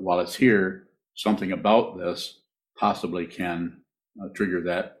 But while it's here, something about this possibly can trigger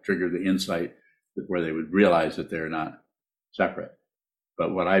the insight where they would realize that they're not separate.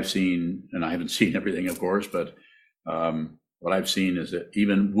 But what I've seen, and I haven't seen everything, of course, but what I've seen is that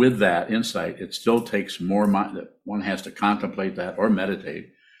even with that insight, it still takes more mind, that one has to contemplate that or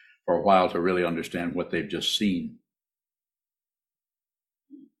meditate for a while to really understand what they've just seen.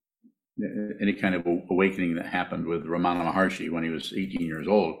 Any kind of awakening that happened with Ramana Maharshi when he was 18 years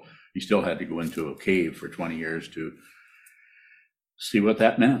old, he still had to go into a cave for 20 years to see what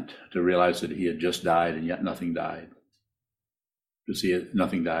that meant, to realize that he had just died and yet nothing died. To see it,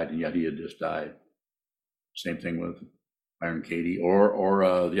 nothing died and yet he had just died. Same thing with Byron Katie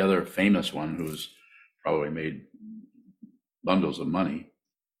or the other famous one who's probably made bundles of money.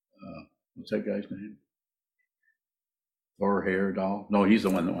 What's that guy's name? Thor Heyerdahl? No, he's the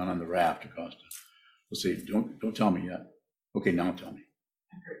one that went on the raft to Costa. Let's see. Don't tell me yet. Okay, now tell me.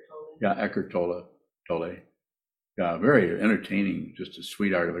 Eckhart Tolle. Yeah, Eckhart Tolle. very entertaining, just a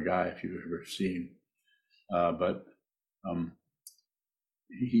sweetheart of a guy if you've ever seen him. But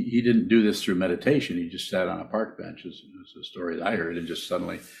he didn't do this through meditation. He just sat on a park bench, is the story that I heard, and just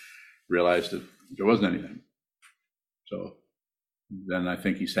suddenly realized that there wasn't anything. So then I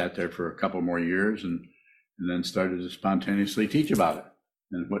think he sat there for a couple more years and then started to spontaneously teach about it.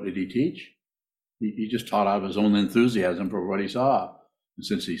 And what did he teach? He just taught out of his own enthusiasm for what he saw. And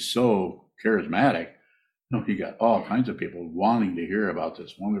since he's so charismatic, he got all kinds of people wanting to hear about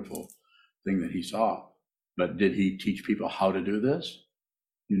this wonderful thing that he saw. But did he teach people how to do this?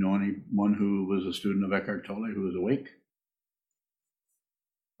 You know anyone who was a student of Eckhart Tolle who was awake?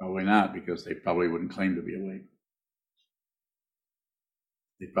 Probably not, because they probably wouldn't claim to be awake.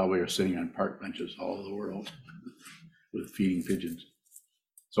 They probably are sitting on park benches all over the world with feeding pigeons.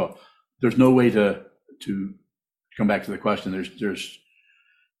 So there's no way to come back to the question. There's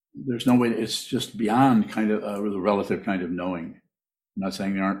no way. It's just beyond kind of the relative kind of knowing. I'm not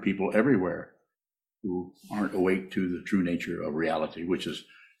saying there aren't people everywhere who aren't awake to the true nature of reality, which is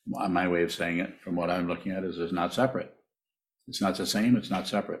my way of saying it from what I'm looking at is not separate. It's not the same. It's not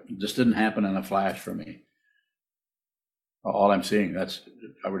separate. This didn't happen in a flash for me. All I'm seeing, if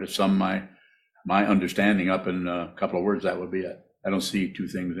I were to sum my understanding up in a couple of words, that would be it. I don't see two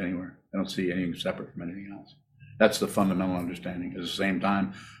things anywhere. I don't see anything separate from anything else. That's the fundamental understanding. At the same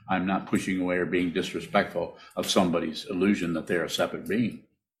time, I'm not pushing away or being disrespectful of somebody's illusion that they're a separate being.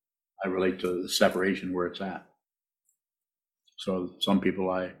 I relate to the separation where it's at. So some people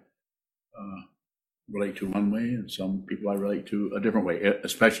I relate to one way, and some people I relate to a different way,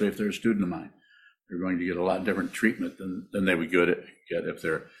 especially if they're a student of mine. They're going to get a lot different treatment than they would get if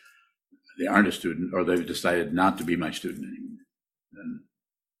they aren't a student, or they've decided not to be my student anymore. Then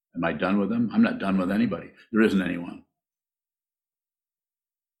am I done with them? I'm not done with anybody. There isn't anyone.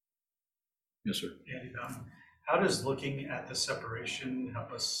 Yes, sir. Andy, how does looking at the separation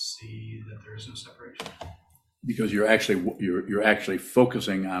help us see that there is no separation? Because you're actually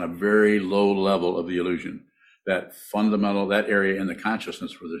focusing on a very low level of the illusion, that fundamental, that area in the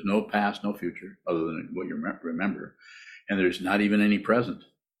consciousness where there's no past, no future, other than what you remember, and there's not even any present.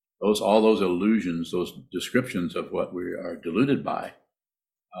 All those illusions, those descriptions of what we are deluded by,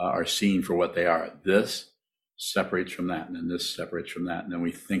 are seen for what they are. This separates from that, and then this separates from that, and then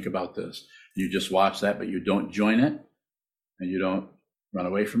we think about this. You just watch that, but you don't join it, and you don't run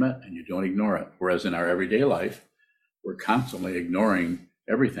away from it, and you don't ignore it. Whereas in our everyday life, we're constantly ignoring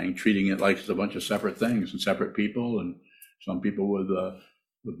everything, treating it like it's a bunch of separate things and separate people, and some people with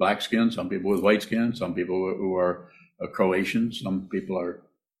black skin, some people with white skin, some people who are Croatian, some people are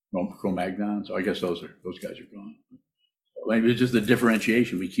Cro-Magnon. So I guess those guys are gone. It's just the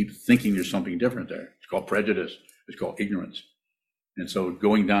differentiation. We keep thinking there's something different there. It's called prejudice. It's called ignorance. And so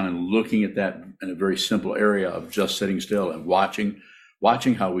going down and looking at that in a very simple area of just sitting still and watching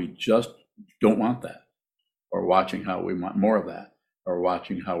how we just don't want that, or watching how we want more of that, or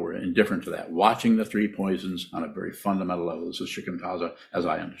watching how we're indifferent to that, watching the three poisons on a very fundamental level. This is shikantaza as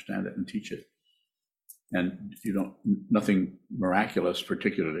I understand it and teach it. And nothing miraculous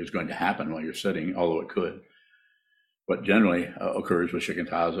particularly is going to happen while you're sitting, although it could. What generally occurs with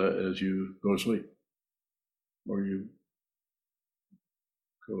shikantaza is you go to sleep, or you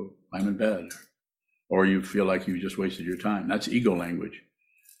go climb in bed, or you feel like you just wasted your time. That's ego language.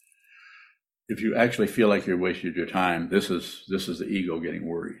 If you actually feel like you're wasted your time, this is the ego getting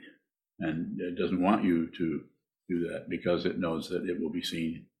worried, and it doesn't want you to do that because it knows that it will be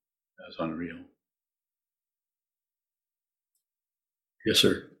seen as unreal. Yes,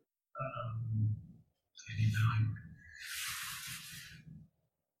 sir.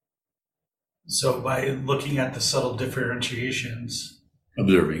 So by looking at the subtle differentiations,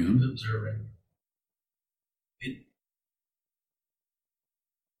 Observing them.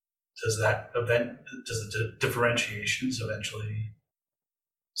 Does the differentiations eventually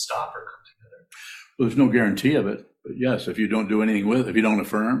stop or come together? Well, there's no guarantee of it, but yes, if you don't do anything with it, if you don't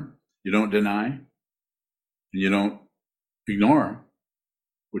affirm, you don't deny, and you don't ignore,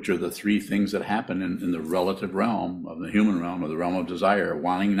 which are the three things that happen in the relative realm of the human realm, or the realm of desire: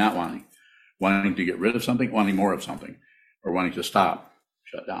 wanting, not wanting, wanting to get rid of something, wanting more of something, or wanting to stop,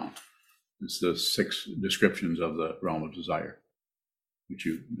 shut down. It's the 6 descriptions of the realm of desire, which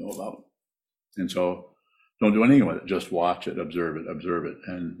you know about. And so don't do anything with it. Just watch it, observe it.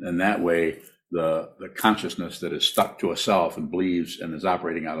 And that way, the consciousness that is stuck to a self and believes and is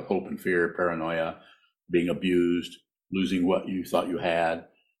operating out of hope and fear, paranoia, being abused, losing what you thought you had,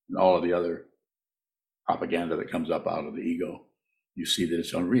 and all of the other propaganda that comes up out of the ego, you see that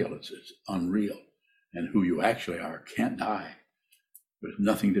it's unreal. It's unreal. And who you actually are can't die. There's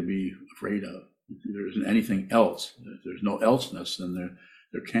nothing to be afraid of. If there isn't anything else, if there's no elseness, then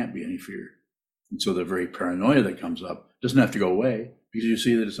there can't be any fear. And so the very paranoia that comes up doesn't have to go away because you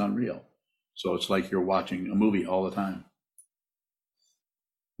see that it's unreal. So it's like you're watching a movie all the time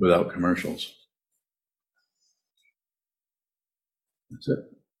without commercials. That's it.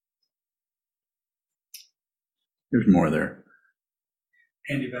 There's more there.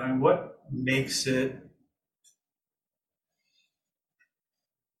 Andy Bowing, what makes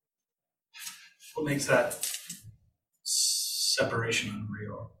that separation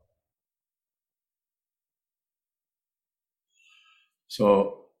unreal?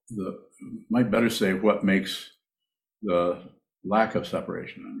 So might better say what makes the lack of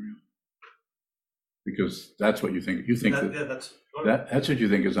separation unreal, because that's what you think. You think that's what you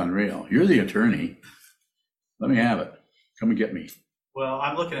think is unreal. You're the attorney. Let me have it. Come and get me. Well,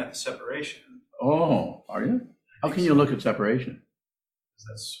 I'm looking at the separation. Oh, are you? How can you look at separation? Because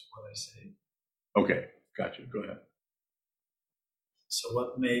that's what I say. Okay, gotcha. Go ahead. So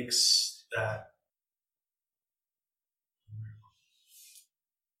what makes that?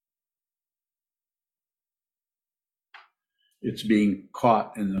 It's being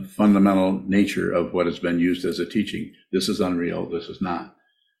caught in the fundamental nature of what has been used as a teaching. This is unreal, this is not.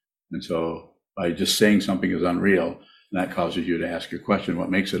 And so by just saying something is unreal, that causes you to ask your question,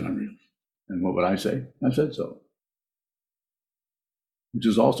 what makes it unreal? And what would I say? I said so. Which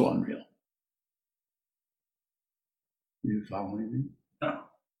is also unreal. You following me? No.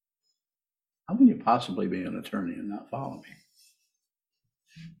 How can you possibly be an attorney and not follow me?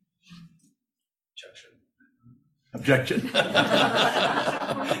 Objection.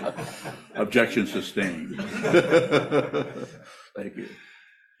 Objection sustained. Thank you.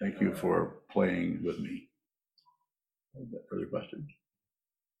 Thank you for playing with me. Further questions?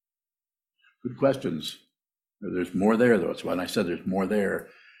 Good questions. There's more there, though. That's why I said there's more there.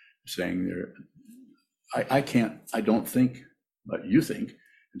 Saying there, I don't think, but you think.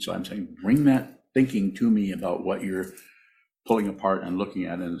 And so I'm saying, bring that thinking to me about what you're pulling apart and looking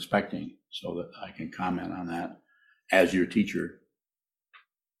at and inspecting so that I can comment on that as your teacher.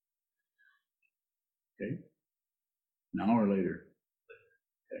 Okay. Now or later?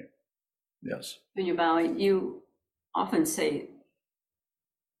 Okay. Yes. When you're bowing, you often say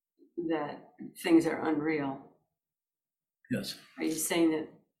that things are unreal. Yes. Are you saying that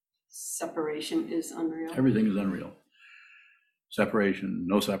separation is unreal? Everything is unreal. Separation,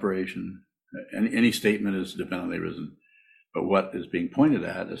 no separation, any statement is dependently risen. But what is being pointed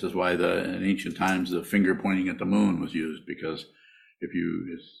at, this is why in ancient times the finger pointing at the moon was used, because if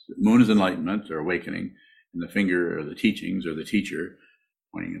the moon is enlightenment or awakening, and the finger or the teachings or the teacher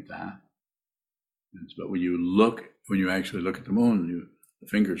pointing at that. But when you actually look at the moon, the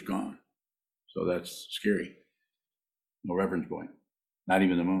finger's gone. So that's scary. No reference point, not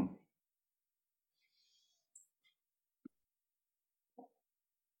even the moon.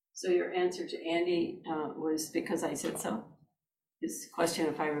 So your answer to Andy was because I said so? His question,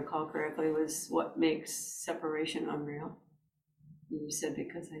 if I recall correctly, was what makes separation unreal? And you said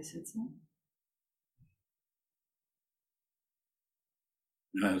because I said so?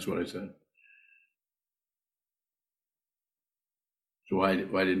 That's what I said. So why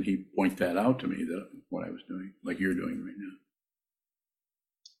didn't he point that out to me, that what I was doing, like you're doing right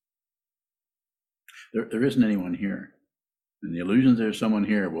now? There isn't anyone here. And the illusion there's someone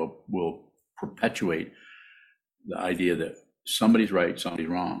here will perpetuate the idea that somebody's right, somebody's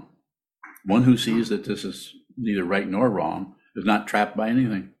wrong. One who sees that this is neither right nor wrong is not trapped by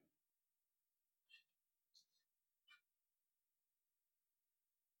anything.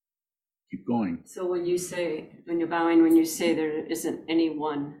 Keep going. So when you're bowing, when you say there isn't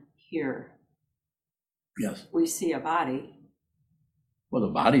anyone here, yes, we see a body. Well, the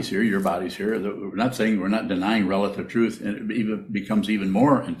body's here, your body's here. We're not saying, we're not denying relative truth, and it even becomes even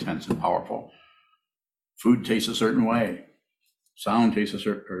more intense and powerful. Food tastes a certain way. Sound tastes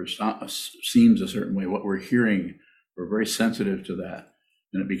seems a certain way. What we're hearing, we're very sensitive to that.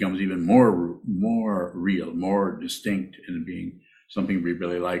 And it becomes even more real, more distinct in being something we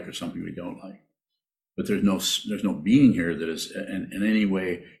really like or something we don't like. But there's no being here that is in any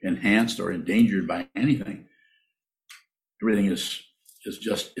way enhanced or endangered by anything. Everything is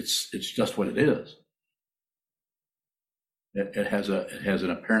just what it is. It has an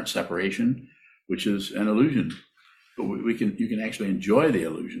apparent separation, which is an illusion. But you can actually enjoy the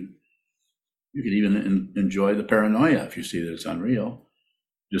illusion. You can even enjoy the paranoia if you see that it's unreal.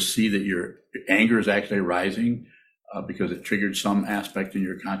 Just see that your anger is actually rising because it triggered some aspect in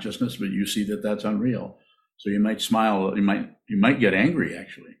your consciousness, but you see that that's unreal. So you might smile. You might get angry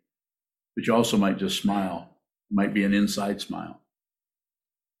actually, but you also might just smile. It might be an inside smile.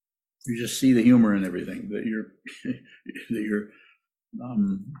 You just see the humor in everything, that you're that you're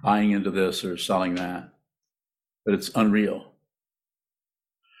buying into this or selling that, but it's unreal.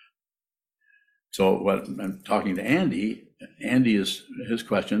 So what I'm talking to Andy is his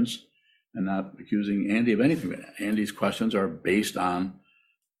questions, and not accusing Andy of anything, but Andy's questions are based on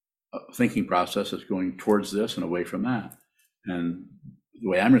a thinking process that's going towards this and away from that. And the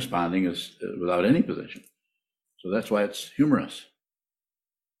way I'm responding is without any position. So that's why it's humorous.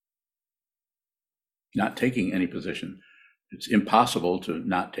 Not taking any position. It's impossible to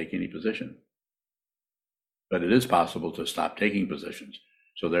not take any position. But it is possible to stop taking positions.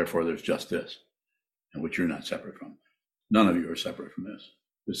 So therefore there's just this, and which you're not separate from. None of you are separate from this.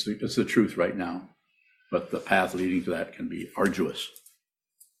 It's the truth right now. But the path leading to that can be arduous,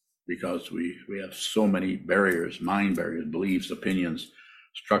 because we have so many barriers, mind barriers, beliefs, opinions,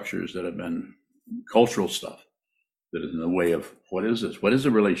 structures that have been cultural stuff that is in the way of what is this? What is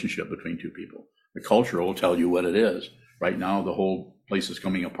the relationship between two people? The culture will tell you what it is. Right now, the whole place is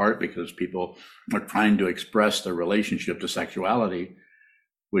coming apart because people are trying to express their relationship to sexuality,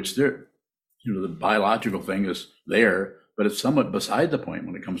 which they're, the biological thing is there, but it's somewhat beside the point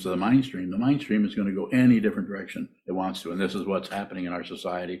when it comes to the mind stream. The mind stream is going to go any different direction it wants to. And this is what's happening in our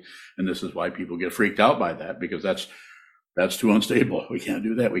society. And this is why people get freaked out by that, because that's too unstable. We can't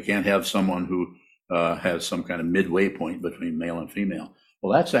do that. We can't have someone who has some kind of midway point between male and female.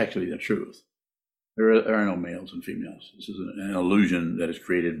 Well, that's actually the truth. There are no males and females. This is an illusion that is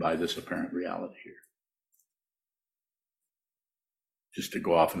created by this apparent reality here. Just to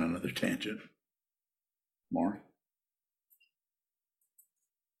go off on another tangent. More?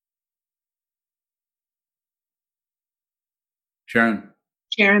 Sharon?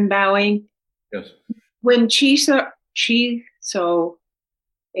 Sharon Bowing. Yes. When Chiso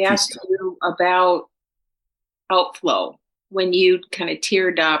asked you about outflow, when you kind of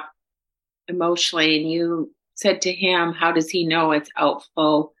teared up emotionally and you said to him, how does he know it's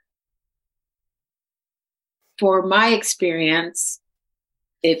outflow? For my experience,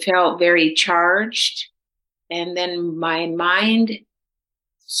 it felt very charged. And then my mind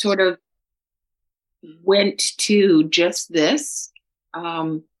sort of went to just this,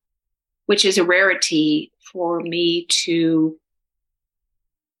 which is a rarity for me to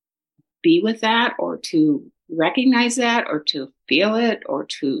be with that, or to recognize that, or to feel it, or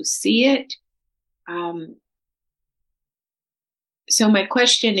to see it. So my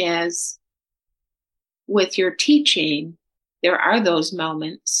question is, with your teaching, there are those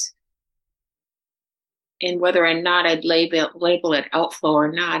moments, and whether or not I'd label it outflow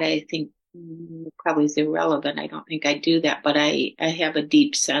or not, I think probably is irrelevant. I don't think I do that, but I have a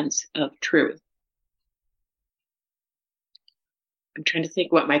deep sense of truth. I'm trying to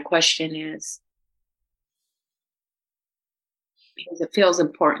think what my question is, because it feels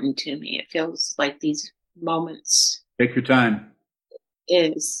important to me. It feels like these moments. Take your time.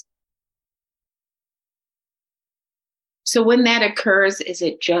 Is. So when that occurs, is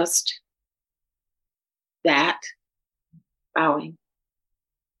it just that? Bowing?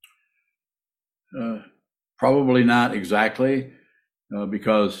 Probably not exactly,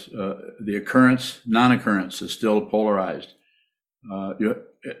 because the non-occurrence is still polarized.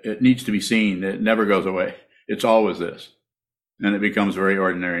 It needs to be seen. It never goes away. It's always this. And it becomes very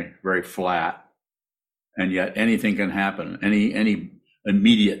ordinary, very flat. And yet anything can happen. Any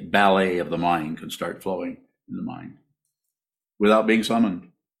immediate ballet of the mind can start flowing in the mind without being summoned.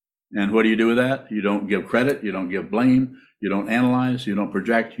 And what do you do with that? You don't give credit. You don't give blame. You don't analyze. You don't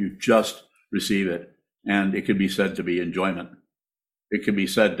project. You just receive it. And it could be said to be enjoyment. It could be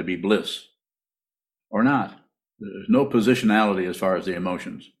said to be bliss or not. There's no positionality as far as the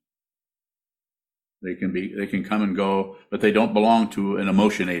emotions. They can come and go, but they don't belong to an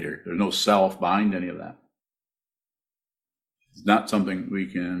emotionator. There's no self behind any of that. It's not something we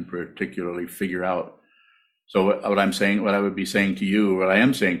can particularly figure out. So what I would be saying to you, what I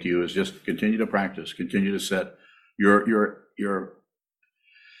am saying to you is just continue to practice, continue to set your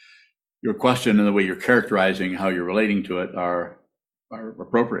question and the way you're characterizing how you're relating to it are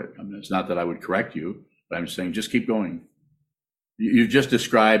appropriate. I mean, it's not that I would correct you, but I'm saying just keep going. You've just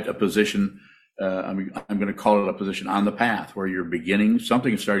described a position. I'm going to call it a position on the path where you're beginning,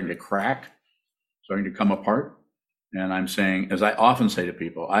 something is starting to crack, starting to come apart. And I'm saying, as I often say to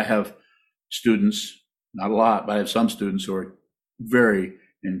people, I have students, not a lot, but I have some students who are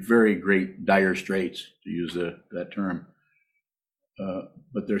in very great dire straits, to use that term.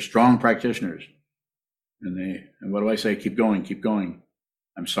 But they're strong practitioners. And what do I say? Keep going, keep going.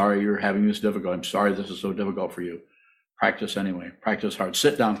 I'm sorry you're having this difficult. I'm sorry this is so difficult for you. Practice anyway. Practice hard.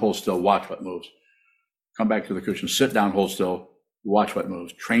 Sit down, hold still, watch what moves. Come back to the cushion. Sit down, hold still, Watch what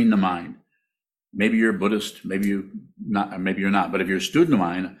moves. Train the mind. Maybe you're a Buddhist, maybe you're not. But if you're a student of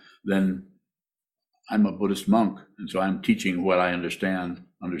mine, then I'm a Buddhist monk. And so I'm teaching what I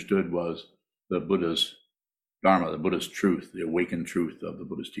understood was the Buddha's Dharma, the Buddha's truth, the awakened truth of the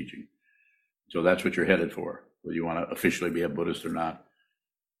Buddhist teaching. So that's what you're headed for. Whether you want to officially be a Buddhist or not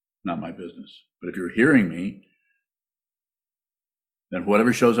my business. But if you're hearing me, then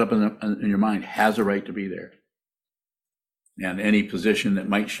whatever shows up in your mind has a right to be there. And any position that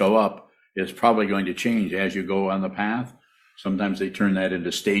might show up is probably going to change as you go on the path. Sometimes they turn that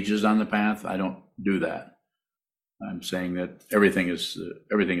into stages on the path. I don't do that. I'm saying that everything is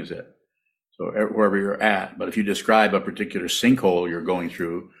it. So wherever you're at, but if you describe a particular sinkhole you're going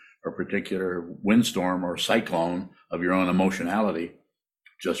through, or a particular windstorm or cyclone of your own emotionality,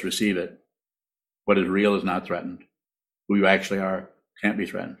 just receive it. What is real is not threatened. Who you actually are can't be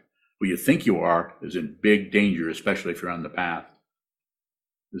threatened. Who you think you are is in big danger, especially if you're on the path.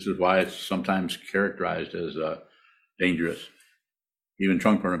 This is why it's sometimes characterized as dangerous. Even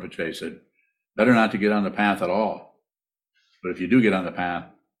Trungpa Rinpoche said, better not to get on the path at all. But if you do get on the path,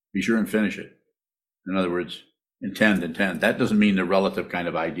 be sure and finish it. In other words, intend. That doesn't mean the relative kind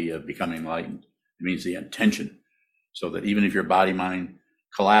of idea of becoming enlightened. It means the intention. So that even if your body-mind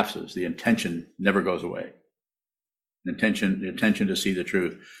collapses, the intention never goes away. The intention to see the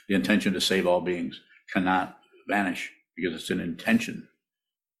truth, the intention to save all beings cannot vanish because it's an intention.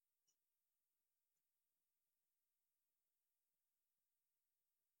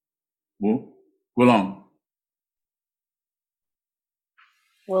 Wulong.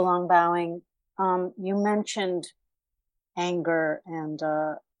 Wulong bowing. You mentioned anger, and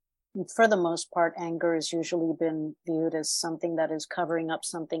for the most part, anger has usually been viewed as something that is covering up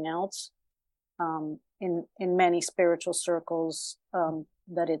something else. In many spiritual circles,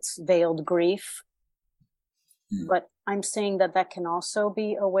 that it's veiled grief. But I'm saying that can also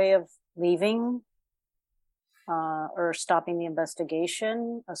be a way of leaving or stopping the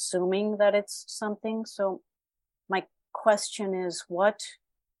investigation, assuming that it's something. So my question is, what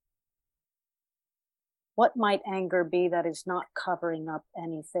might anger be that is not covering up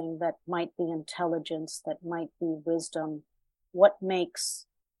anything, that might be intelligence, that might be wisdom? What makes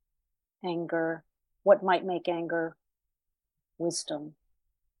anger? What might make anger wisdom?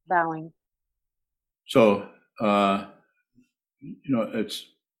 Bowing. So, it's, I don't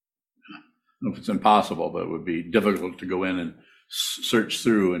know if it's impossible, but it would be difficult to go in and search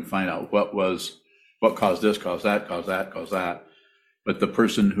through and find out what caused this, caused that, caused that, caused that. But the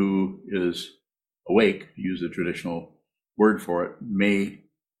person who is awake, use the traditional word for it,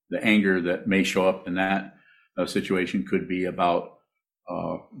 the anger that may show up in that situation could be about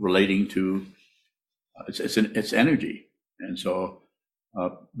relating to it's energy. And so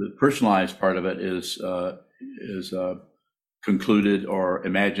the personalized part of it is concluded or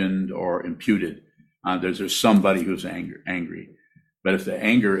imagined or imputed. There's somebody who's angry. But if the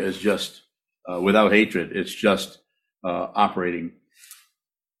anger is just without hatred, it's just operating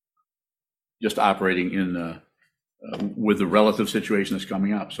in with the relative situation that's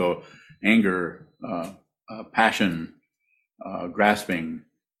coming up. So anger, passion, grasping,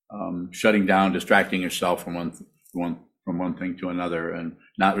 shutting down, distracting yourself from one thing to another, and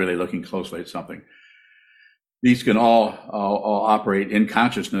not really looking closely at something. These can all operate in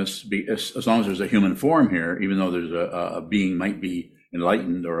consciousness, as long as there's a human form here. Even though there's a being might be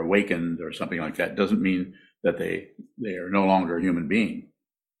enlightened or awakened or something like that, doesn't mean that they are no longer a human being.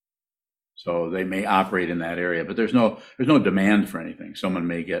 So they may operate in that area, but there's no demand for anything. Someone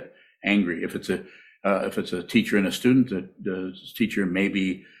may get angry if it's a teacher and a student. The teacher may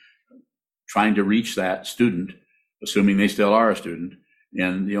be trying to reach that student, assuming they still are a student,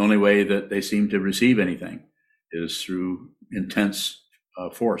 and the only way that they seem to receive anything is through intense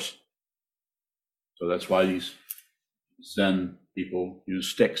force. So that's why these Zen people use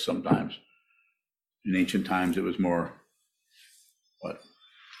sticks sometimes. In ancient times, it was more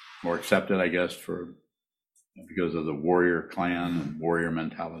accepted, I guess, because of the warrior clan and warrior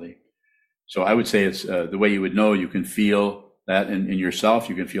mentality. So I would say it's the way you would know. You can feel that in yourself.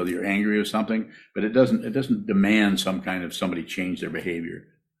 You can feel that you're angry or something, but it doesn't demand some kind of somebody change their behavior.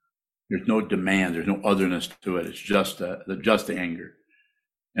 There's no demand. There's no otherness to it. It's just the anger,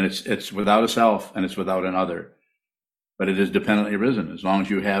 and it's without a self and it's without an other, but it is dependently arisen. As long as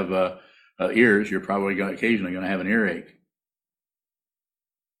you have ears, you're probably occasionally going to have an earache.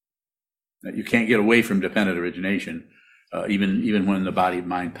 You can't get away from dependent origination, even when the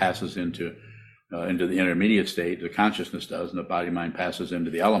body-mind passes into the intermediate state. The consciousness does, and the body-mind passes into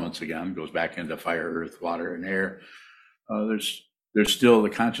the elements again, goes back into fire, earth, water, and air. There's still the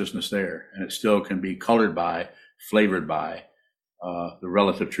consciousness there, and it still can be colored by, flavored by the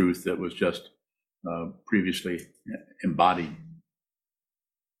relative truth that was just previously embodied.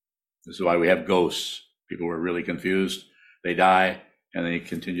 This is why we have ghosts. People were really confused. They die and they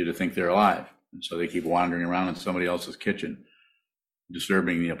continue to think they're alive. And so they keep wandering around in somebody else's kitchen,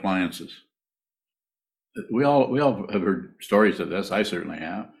 disturbing the appliances. We all have heard stories of this. I certainly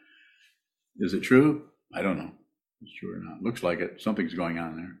have. Is it true? I don't know. It's true or not. Looks like it. Something's going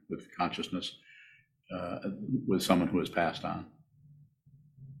on there with consciousness, with someone who has passed on.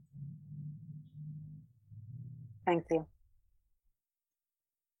 Thank you.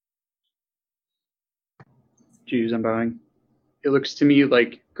 Jews, I'm bowing. It looks to me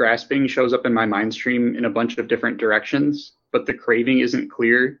like grasping shows up in my mind stream in a bunch of different directions, but the craving isn't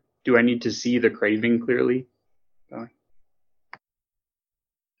clear. Do I need to see the craving clearly? Bowing.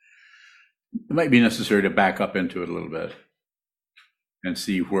 It might be necessary to back up into it a little bit and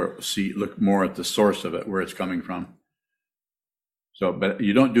look more at the source of it, where it's coming from. So, but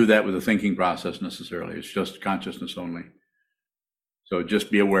you don't do that with the thinking process necessarily. It's just consciousness only. So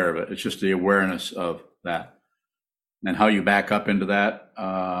just be aware of it. It's just the awareness of that. And how you back up into that,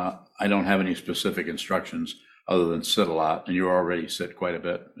 I don't have any specific instructions other than sit a lot, and you already sit quite a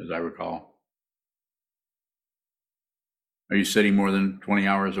bit, as I recall. Are you sitting more than 20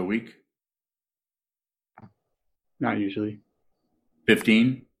 hours a week? Not usually.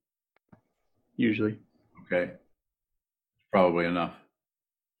 15? Usually. Okay. Probably enough.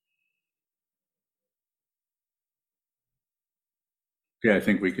 Okay, I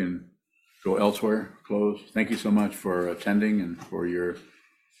think we can go elsewhere, close. Thank you so much for attending and for your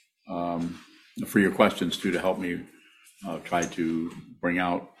questions too, to help me try to bring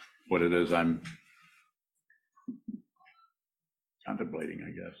out what it is I'm contemplating,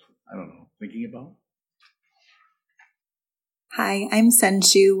 I guess. I don't know, thinking about. Hi, I'm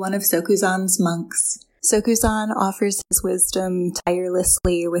Senshu, one of Sokuzan's monks. Sokuzan offers his wisdom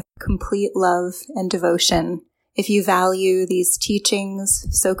tirelessly with complete love and devotion. If you value these teachings,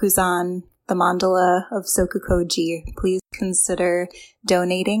 Sokuzan, the mandala of Sokukoji, please consider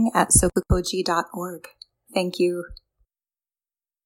donating at sokukoji.org. Thank you.